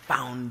the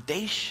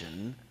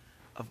foundation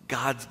of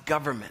God's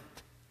government.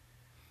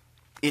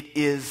 It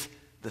is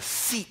the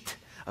seat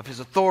of his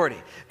authority,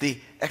 the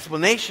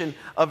explanation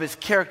of his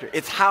character.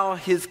 It's how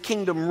his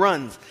kingdom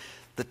runs.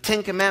 The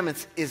 10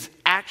 Commandments is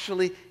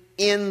actually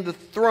in the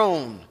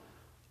throne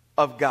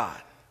of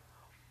God.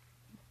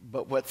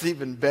 But what's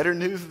even better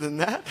news than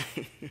that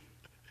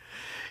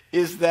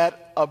is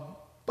that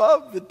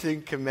above the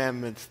 10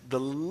 Commandments, the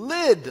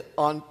lid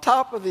on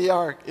top of the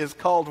ark is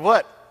called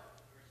what?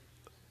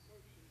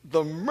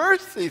 The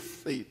mercy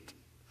seat.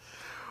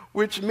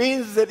 Which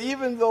means that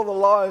even though the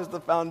law is the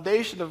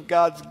foundation of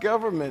God's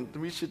government,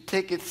 we should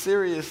take it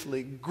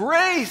seriously.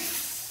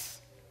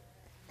 Grace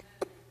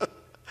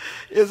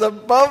is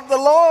above the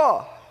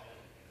law.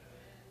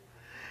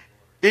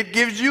 It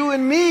gives you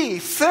and me,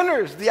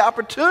 sinners, the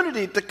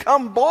opportunity to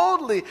come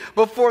boldly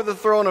before the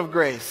throne of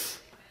grace.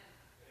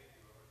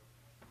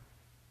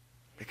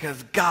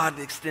 Because God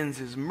extends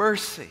his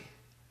mercy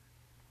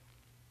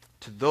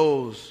to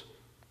those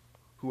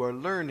who are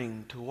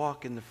learning to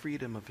walk in the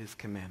freedom of his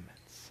commandments.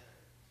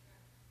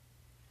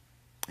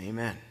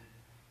 Amen.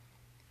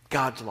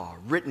 God's law,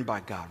 written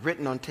by God,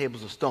 written on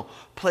tables of stone,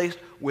 placed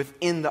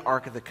within the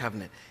Ark of the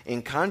Covenant.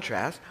 In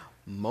contrast,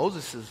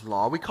 Moses'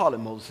 law, we call it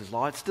Moses'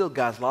 law, it's still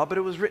God's law, but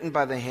it was written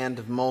by the hand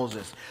of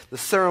Moses. The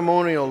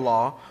ceremonial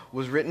law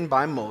was written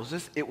by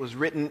Moses. It was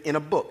written in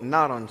a book,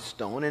 not on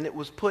stone, and it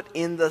was put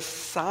in the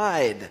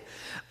side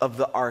of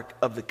the Ark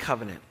of the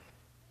Covenant.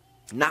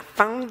 Not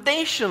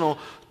foundational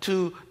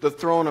to the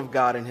throne of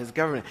God and his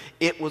government.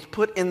 It was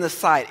put in the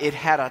side. It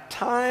had a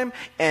time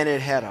and it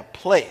had a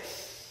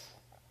place.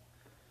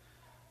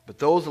 But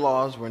those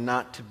laws were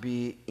not to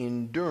be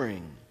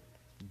enduring.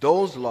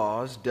 Those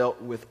laws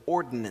dealt with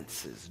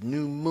ordinances,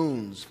 new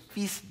moons,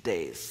 feast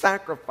days,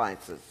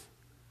 sacrifices.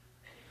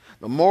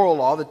 The moral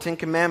law, the 10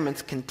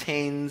 Commandments,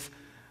 contains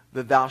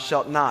the thou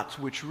shalt nots,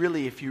 which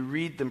really, if you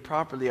read them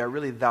properly, are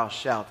really thou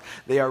shalt.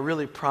 They are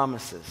really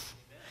promises.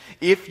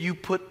 If you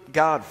put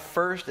God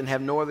first and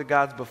have no other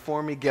gods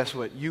before me, guess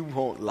what? You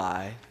won't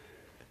lie.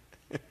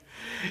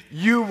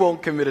 You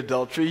won't commit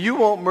adultery. You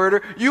won't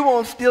murder. You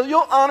won't steal.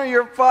 You'll honor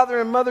your father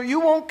and mother.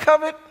 You won't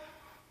covet.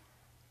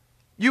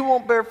 You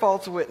won't bear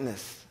false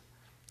witness.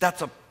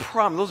 That's a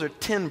promise. Those are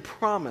 10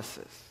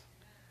 promises.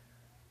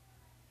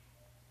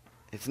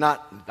 It's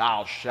not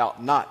thou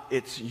shalt not.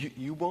 It's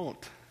you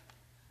won't.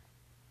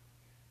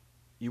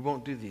 You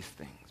won't do these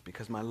things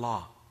because my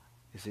law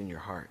is in your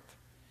heart.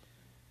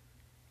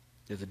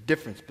 There's a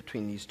difference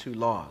between these 2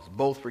 laws.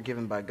 Both were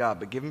given by God,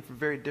 but given for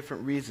very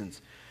different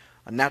reasons.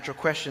 A natural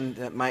question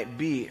that might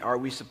be, are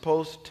we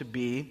supposed to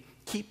be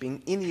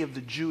keeping any of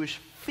the Jewish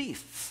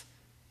feasts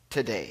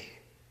today?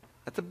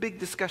 That's a big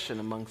discussion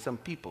among some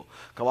people.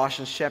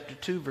 Colossians chapter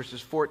 2,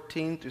 verses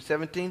 14 through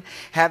 17.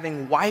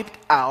 Having wiped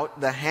out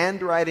the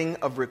handwriting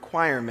of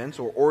requirements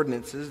or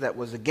ordinances that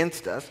was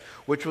against us,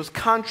 which was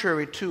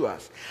contrary to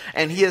us.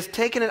 And he has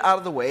taken it out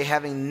of the way,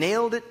 having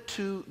nailed it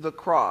to the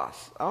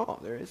cross. Oh,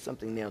 there is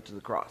something nailed to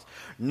the cross.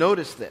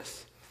 Notice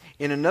this.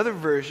 In another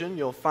version,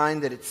 you'll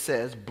find that it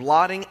says,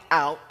 blotting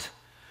out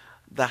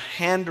the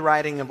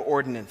handwriting of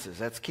ordinances.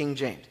 That's King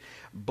James.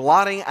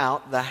 Blotting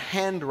out the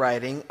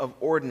handwriting of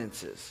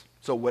ordinances.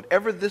 So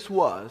whatever this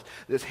was,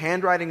 this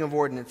handwriting of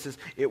ordinances,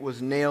 it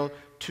was nailed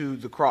to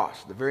the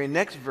cross. The very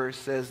next verse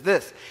says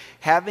this,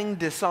 having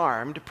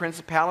disarmed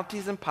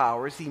principalities and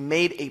powers, he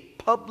made a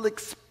public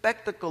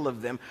spectacle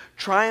of them,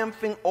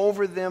 triumphing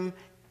over them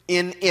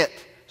in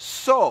it.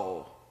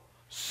 So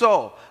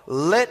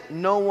let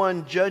no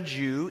one judge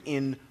you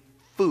in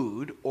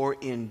food or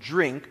in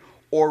drink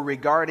or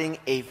regarding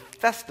a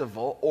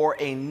festival or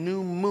a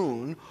new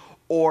moon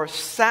or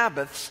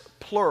Sabbaths,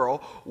 plural,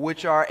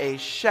 which are a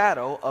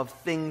shadow of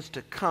things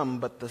to come,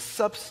 but the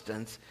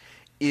substance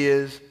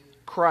is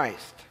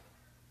Christ.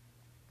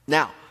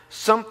 Now,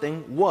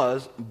 something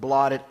was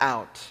blotted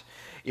out.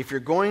 If you're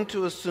going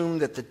to assume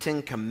that the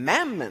Ten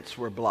Commandments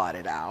were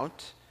blotted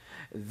out,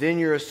 then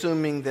you're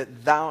assuming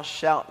that thou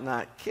shalt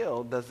not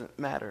kill doesn't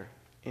matter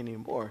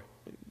anymore.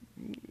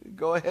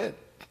 Go ahead.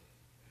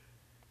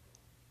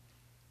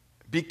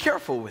 Be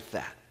careful with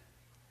that.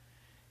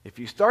 If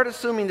you start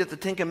assuming that the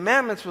Ten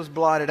Commandments was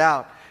blotted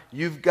out,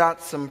 you've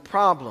got some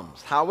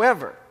problems.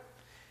 However,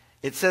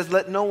 it says,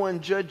 let no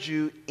one judge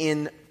you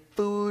in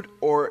food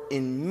or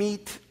in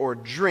meat or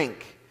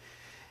drink.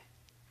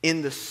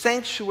 In the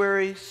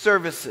sanctuary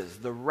services,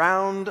 the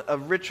round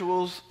of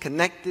rituals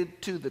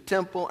connected to the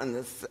temple and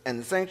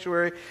the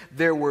sanctuary,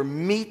 there were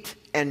meat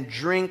and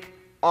drink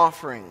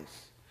offerings.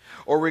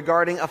 Or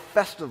regarding a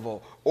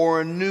festival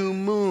or a new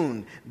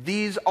moon,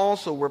 these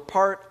also were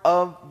part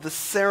of the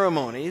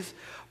ceremonies,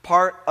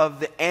 part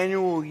of the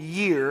annual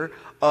year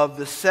of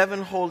the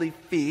 7 holy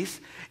feasts,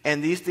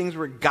 and these things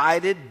were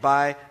guided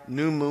by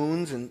new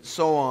moons and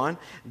so on.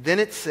 Then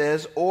it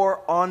says, or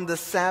on the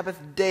Sabbath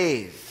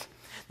days.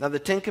 Now the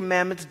Ten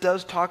Commandments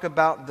does talk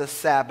about the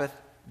Sabbath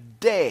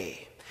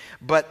day,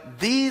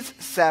 but these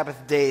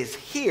Sabbath days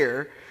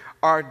here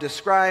are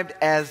described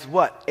as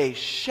what? A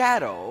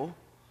shadow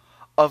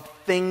of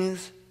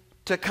things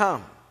to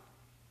come.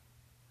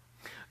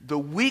 The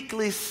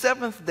weekly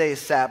 7th-day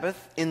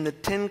Sabbath in the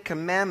Ten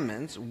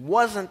Commandments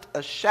wasn't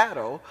a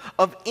shadow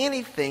of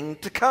anything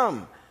to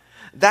come.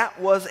 That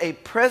was a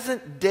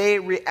present-day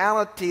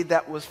reality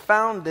that was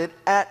founded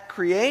at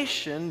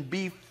creation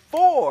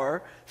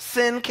before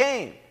sin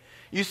came.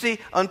 You see,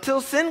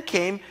 until sin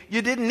came,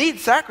 you didn't need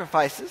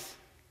sacrifices.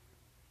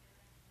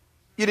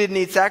 You didn't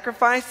need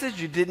sacrifices,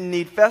 you didn't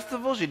need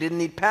festivals, you didn't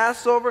need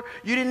Passover,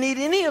 you didn't need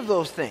any of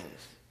those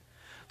things.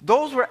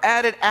 Those were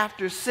added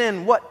after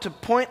sin, what? To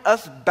point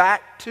us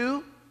back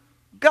to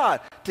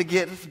God, to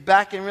get us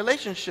back in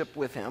relationship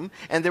with Him,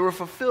 and they were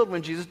fulfilled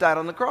when Jesus died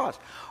on the cross.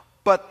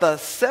 But the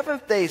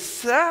 7th-day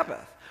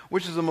Sabbath,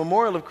 which is a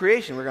memorial of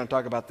creation, we're going to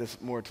talk about this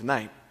more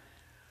tonight,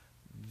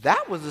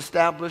 that was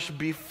established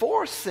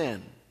before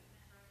sin.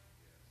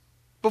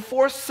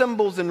 Before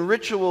symbols and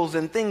rituals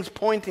and things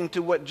pointing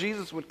to what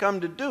Jesus would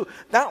come to do.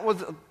 That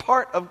was a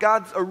part of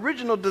God's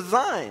original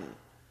design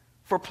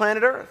for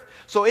planet Earth.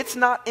 So it's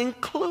not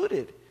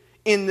included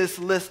in this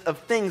list of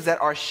things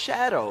that are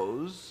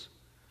shadows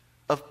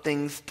of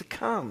things to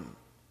come.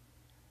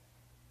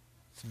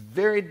 It's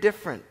very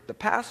different. The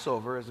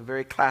Passover is a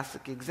very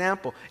classic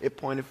example. It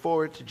pointed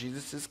forward to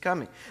Jesus'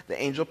 coming.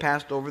 The angel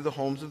passed over the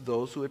homes of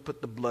those who had put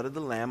the blood of the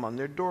lamb on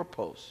their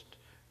doorpost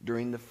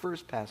during the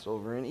first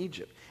Passover in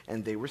Egypt,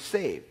 and they were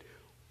saved.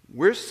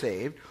 We're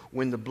saved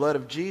when the blood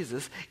of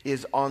Jesus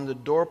is on the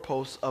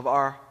doorposts of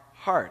our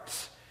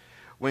hearts.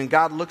 When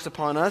God looks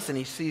upon us and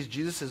He sees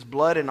Jesus'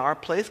 blood in our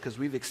place because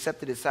we've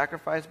accepted His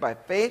sacrifice by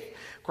faith,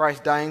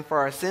 Christ dying for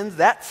our sins,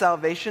 that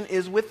salvation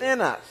is within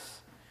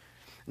us.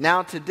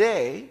 Now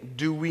today,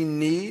 do we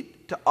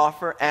need to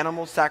offer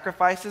animal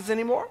sacrifices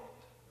anymore?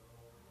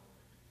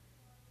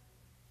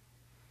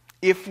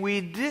 If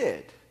we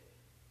did,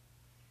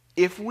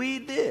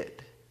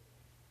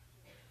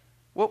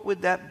 what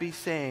would that be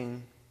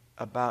saying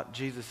about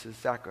Jesus'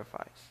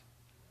 sacrifice?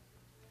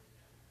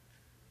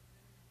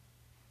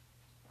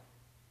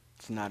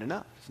 It's not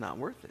enough. It's not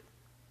worth it.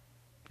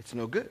 It's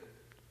no good.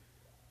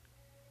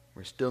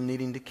 We're still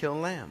needing to kill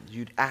lambs.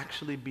 You'd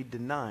actually be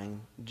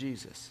denying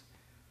Jesus.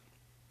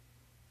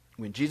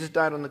 When Jesus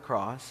died on the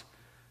cross,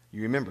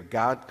 you remember,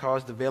 God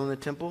caused the veil in the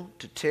temple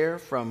to tear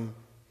from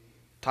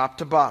top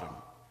to bottom.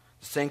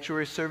 The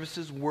sanctuary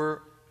services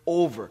were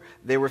over.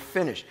 They were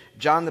finished.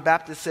 John the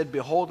Baptist said,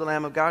 behold the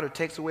Lamb of God who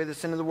takes away the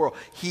sin of the world.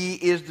 He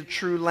is the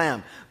true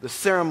Lamb. The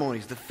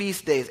ceremonies, the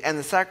feast days, and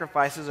the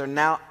sacrifices are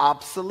now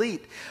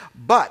obsolete.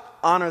 But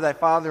honor thy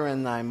father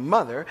and thy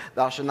mother.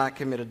 Thou shalt not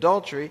commit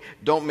adultery.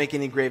 Don't make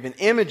any graven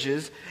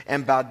images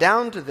and bow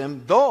down to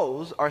them.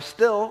 Those are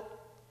still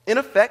in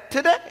effect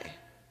today.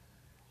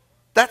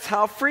 That's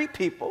how free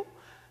people,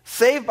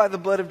 saved by the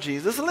blood of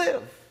Jesus,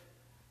 live.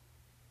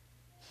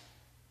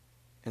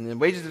 And the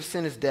wages of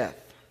sin is death.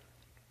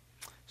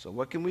 So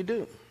what can we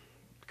do?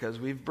 Because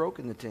we've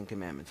broken the Ten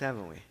Commandments,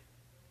 haven't we?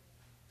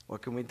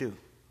 What can we do?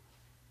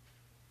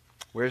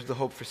 Where's the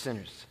hope for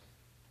sinners?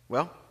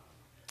 Well,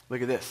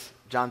 look at this.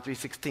 John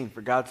 3:16.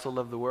 For God so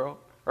loved the world,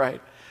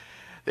 right?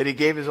 That He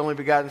gave His only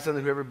begotten Son,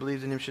 that whoever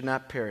believes in Him should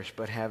not perish,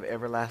 but have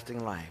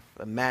everlasting life.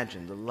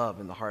 Imagine the love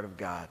in the heart of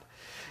God.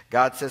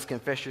 God says,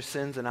 confess your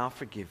sins and I'll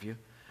forgive you.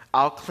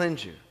 I'll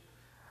cleanse you.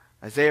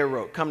 Isaiah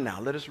wrote, come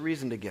now, let us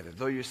reason together.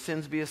 Though your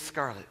sins be as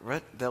scarlet,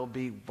 right? They'll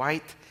be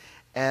white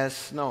as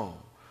snow.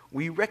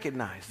 We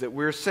recognize that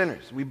we're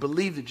sinners. We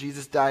believe that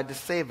Jesus died to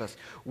save us.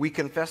 We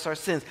confess our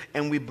sins,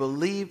 and we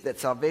believe that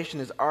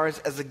salvation is ours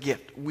as a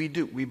gift. We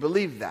do. We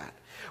believe that.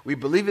 We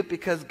believe it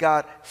because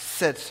God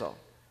said so.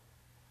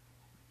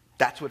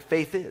 That's what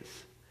faith is.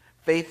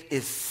 Faith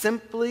is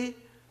simply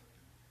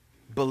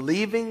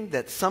Believing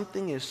that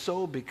something is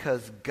so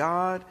because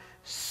God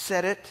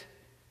said it,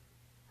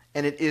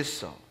 and it is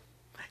so.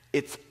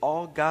 It's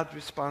all God's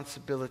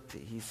responsibility.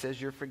 He says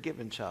you're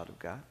forgiven, child of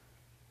God.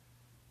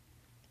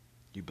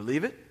 Do you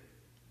believe it?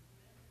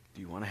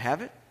 Do you want to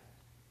have it?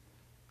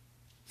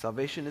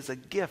 Salvation is a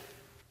gift.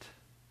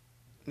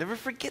 Never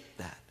forget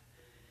that.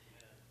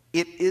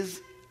 It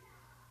is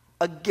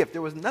a gift.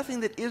 There was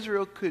nothing that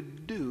Israel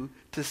could do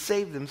to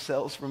save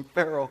themselves from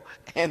Pharaoh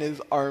and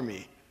his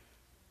army.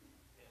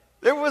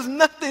 There was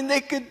nothing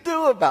they could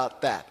do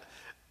about that.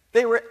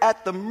 They were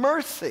at the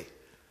mercy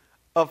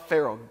of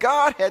Pharaoh.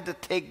 God had to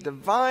take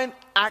divine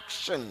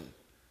action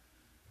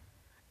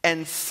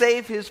and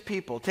save his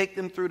people, take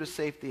them through to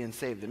safety and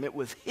save them. It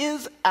was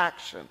his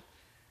action.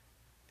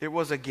 It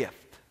was a gift.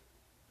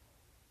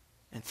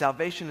 And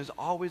salvation is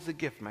always a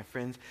gift, my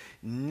friends.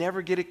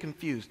 Never get it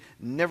confused.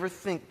 Never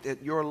think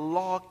that your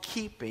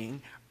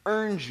law-keeping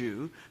earns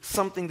you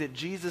something that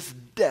Jesus'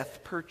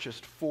 death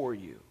purchased for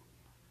you.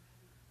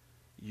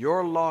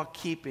 Your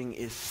law-keeping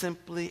is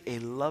simply a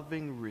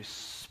loving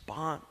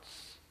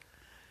response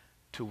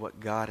to what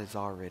God has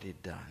already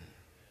done.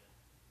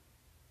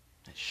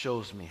 It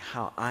shows me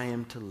how I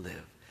am to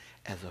live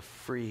as a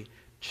free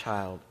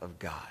child of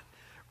God.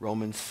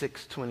 Romans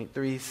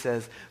 6:23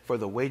 says, "For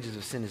the wages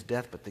of sin is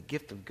death, but the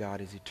gift of God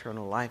is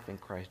eternal life in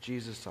Christ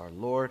Jesus our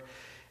Lord."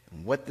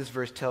 And what this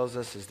verse tells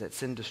us is that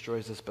sin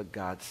destroys us, but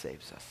God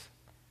saves us.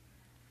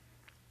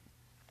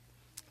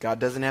 God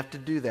doesn't have to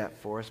do that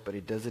for us, but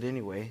he does it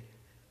anyway.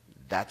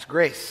 That's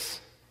grace.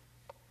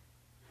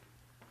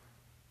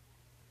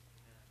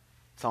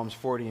 Psalms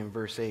 40 and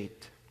verse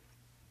 8.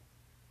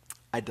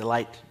 I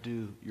delight to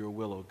do your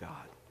will, O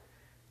God.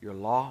 Your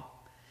law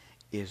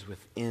is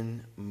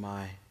within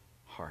my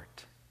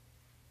heart.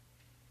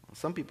 Well,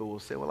 some people will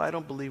say, well, I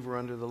don't believe we're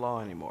under the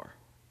law anymore.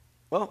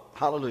 Well,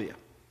 hallelujah.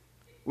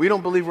 We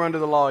don't believe we're under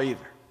the law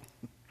either.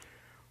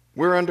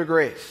 We're under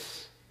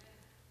grace.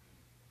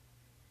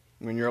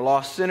 When you're a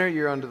lost sinner,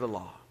 you're under the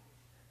law.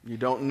 You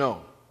don't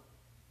know.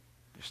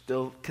 You're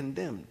still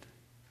condemned.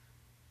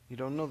 You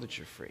don't know that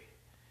you're free.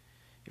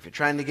 If you're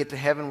trying to get to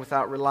heaven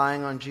without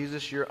relying on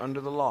Jesus, you're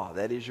under the law.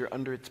 That is, you're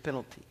under its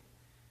penalty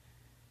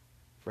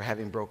for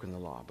having broken the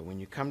law. But when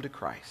you come to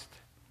Christ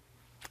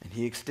and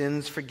he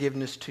extends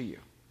forgiveness to you,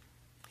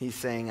 he's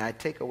saying, I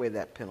take away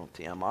that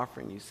penalty. I'm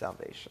offering you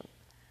salvation.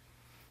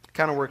 It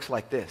kind of works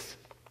like this.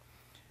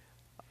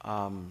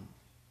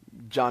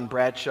 John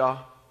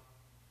Bradshaw,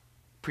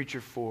 preacher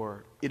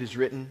for It Is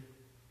Written,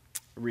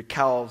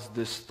 recounts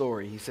this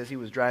story. He says he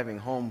was driving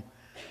home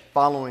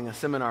following a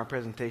seminar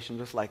presentation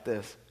just like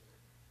this.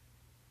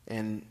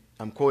 And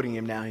I'm quoting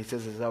him now. He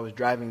says, as I was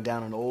driving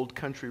down an old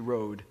country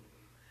road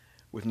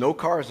with no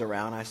cars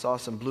around, I saw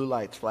some blue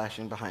lights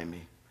flashing behind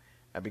me.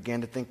 I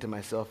began to think to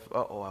myself,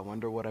 uh-oh, I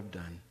wonder what I've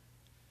done.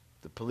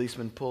 The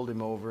policeman pulled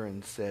him over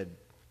and said,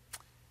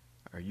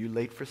 are you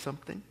late for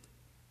something?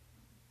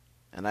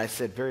 And I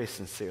said very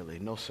sincerely,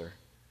 no, sir.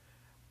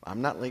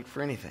 I'm not late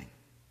for anything.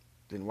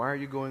 Then why are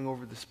you going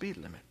over the speed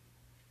limit?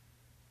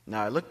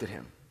 Now I looked at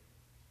him,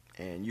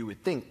 and you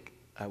would think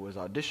I was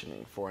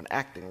auditioning for an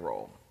acting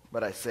role.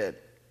 But I said,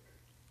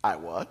 I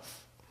was.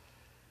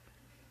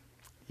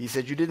 He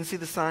said, you didn't see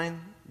the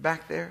sign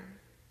back there?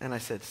 And I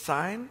said,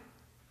 sign?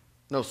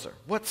 No, sir.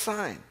 What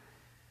sign?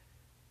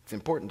 It's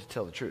important to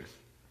tell the truth.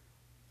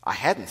 I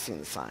hadn't seen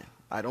the sign.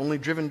 I'd only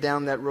driven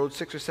down that road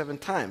 6 or 7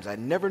 times. I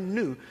never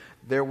knew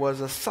there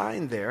was a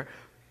sign there,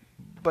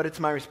 but it's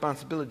my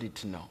responsibility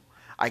to know.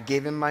 I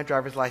gave him my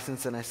driver's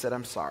license and I said,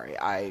 I'm sorry.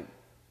 I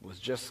was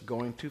just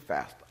going too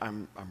fast.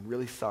 I'm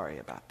really sorry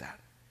about that.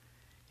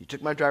 He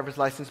took my driver's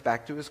license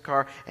back to his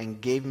car and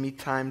gave me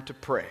time to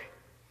pray.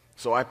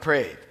 So I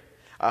prayed.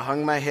 I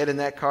hung my head in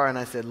that car and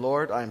I said,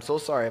 Lord, I am so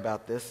sorry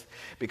about this,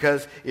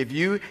 because if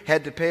you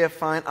had to pay a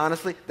fine,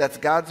 honestly, that's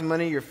God's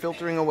money you're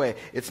filtering away.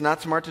 It's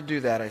not smart to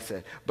do that, I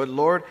said. But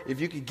Lord, if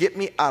you could get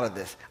me out of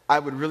this, I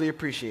would really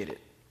appreciate it.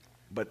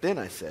 But then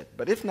I said,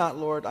 but if not,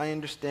 Lord, I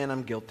understand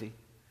I'm guilty.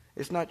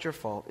 It's not your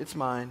fault. It's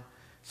mine.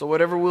 So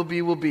whatever will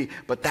be, will be.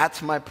 But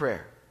that's my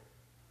prayer.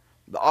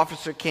 The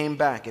officer came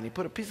back and he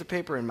put a piece of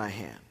paper in my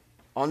hand.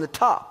 On the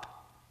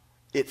top,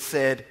 it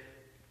said,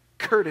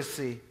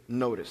 courtesy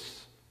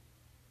notice.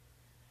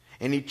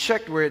 And he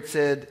checked where it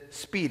said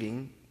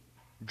speeding,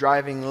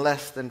 driving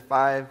less than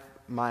 5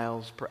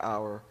 miles per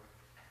hour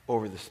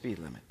over the speed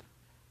limit.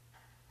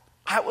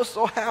 I was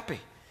so happy.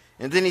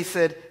 And then he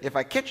said, if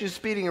I catch you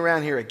speeding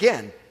around here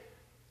again,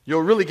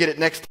 you'll really get it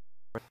next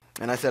time.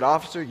 And I said,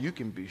 officer, you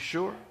can be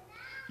sure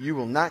you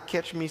will not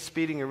catch me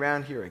speeding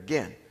around here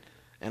again.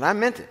 And I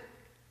meant it.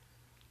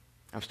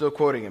 I'm still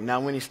quoting him. Now,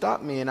 when he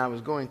stopped me and I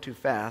was going too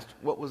fast,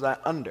 what was I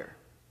under?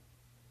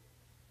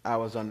 I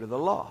was under the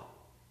law.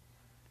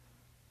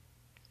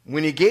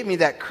 When he gave me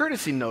that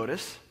courtesy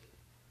notice,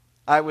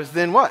 I was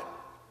then what?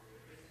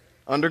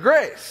 Under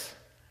grace.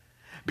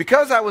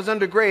 Because I was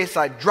under grace,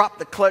 I dropped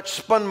the clutch,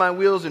 spun my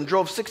wheels, and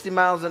drove 65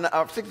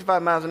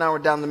 miles an hour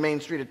down the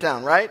main street of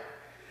town, right?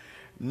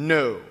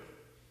 No.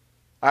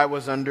 I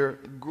was under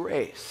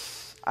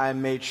grace. I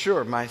made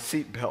sure my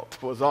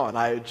seatbelt was on.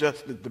 I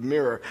adjusted the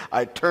mirror.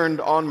 I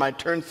turned on my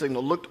turn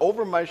signal, looked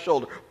over my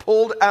shoulder,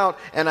 pulled out,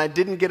 and I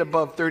didn't get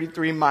above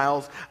 33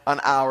 miles an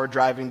hour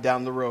driving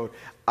down the road.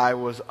 I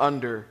was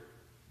under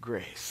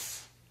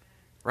grace.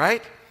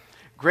 Right?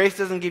 Grace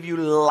doesn't give you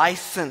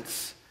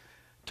license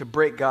to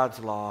break God's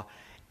law.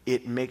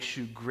 It makes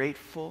you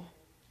grateful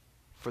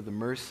for the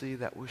mercy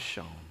that was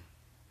shown.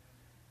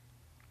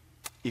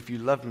 If you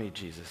love me,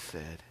 Jesus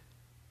said,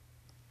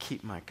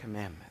 keep my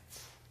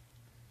commandments.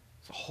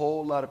 There's a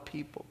whole lot of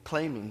people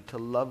claiming to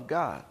love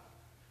God.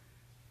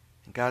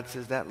 And God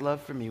says that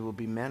love for me will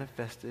be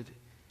manifested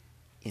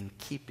in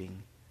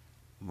keeping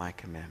my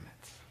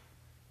commandments.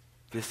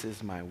 This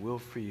is my will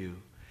for you.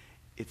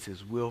 It's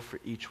his will for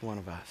each one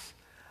of us.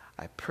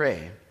 I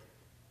pray,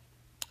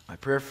 my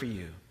prayer for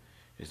you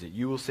is that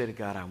you will say to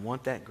God, I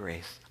want that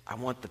grace. I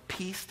want the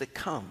peace that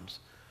comes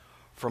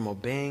from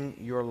obeying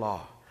your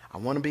law. I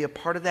want to be a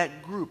part of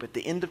that group at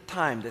the end of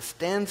time that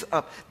stands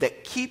up,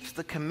 that keeps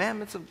the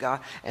commandments of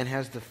God and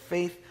has the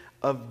faith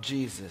of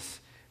Jesus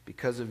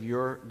because of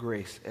your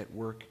grace at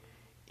work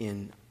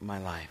in my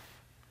life.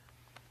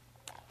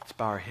 Let's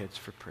bow our heads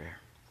for prayer.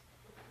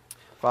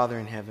 Father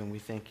in heaven, we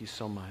thank you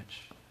so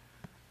much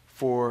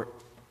for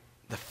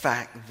the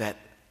fact that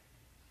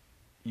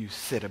you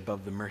sit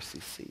above the mercy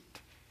seat.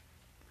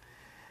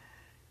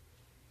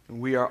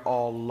 We are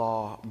all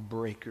law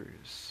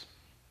breakers.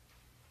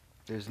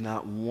 There's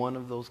not one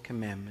of those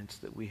commandments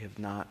that we have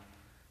not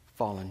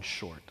fallen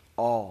short.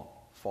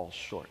 All fall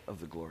short of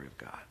the glory of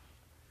God.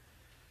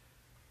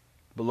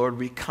 But Lord,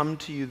 we come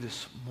to you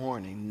this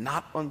morning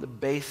not on the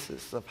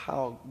basis of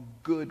how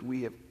good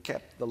we have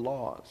kept the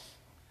laws.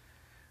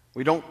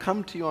 We don't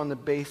come to you on the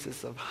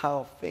basis of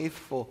how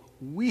faithful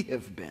we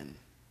have been.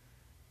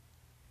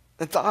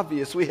 It's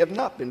obvious we have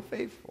not been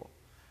faithful.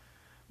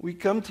 We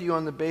come to you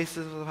on the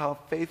basis of how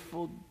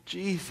faithful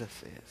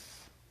Jesus is.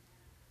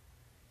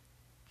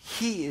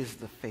 He is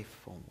the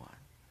faithful one.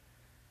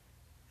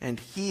 And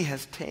he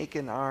has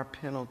taken our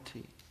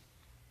penalty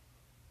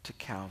to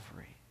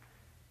Calvary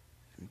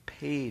and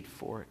paid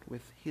for it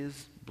with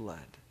his blood.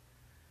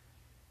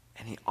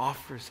 And he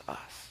offers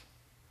us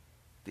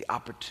the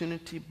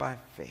opportunity by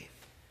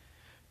faith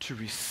to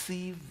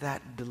receive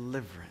that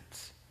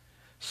deliverance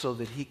so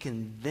that he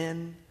can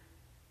then,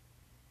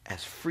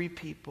 as free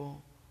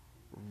people,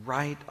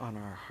 write on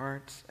our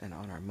hearts and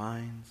on our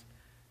minds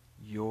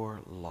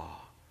your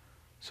law,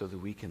 so that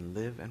we can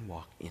live and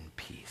walk in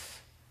peace.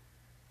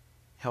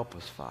 Help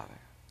us, Father,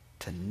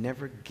 to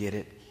never get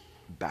it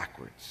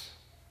backwards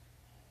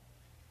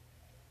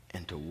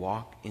and to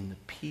walk in the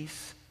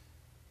peace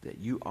that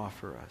you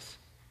offer us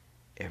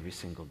every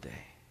single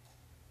day.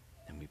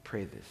 And we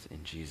pray this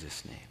in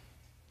Jesus' name.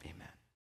 Amen.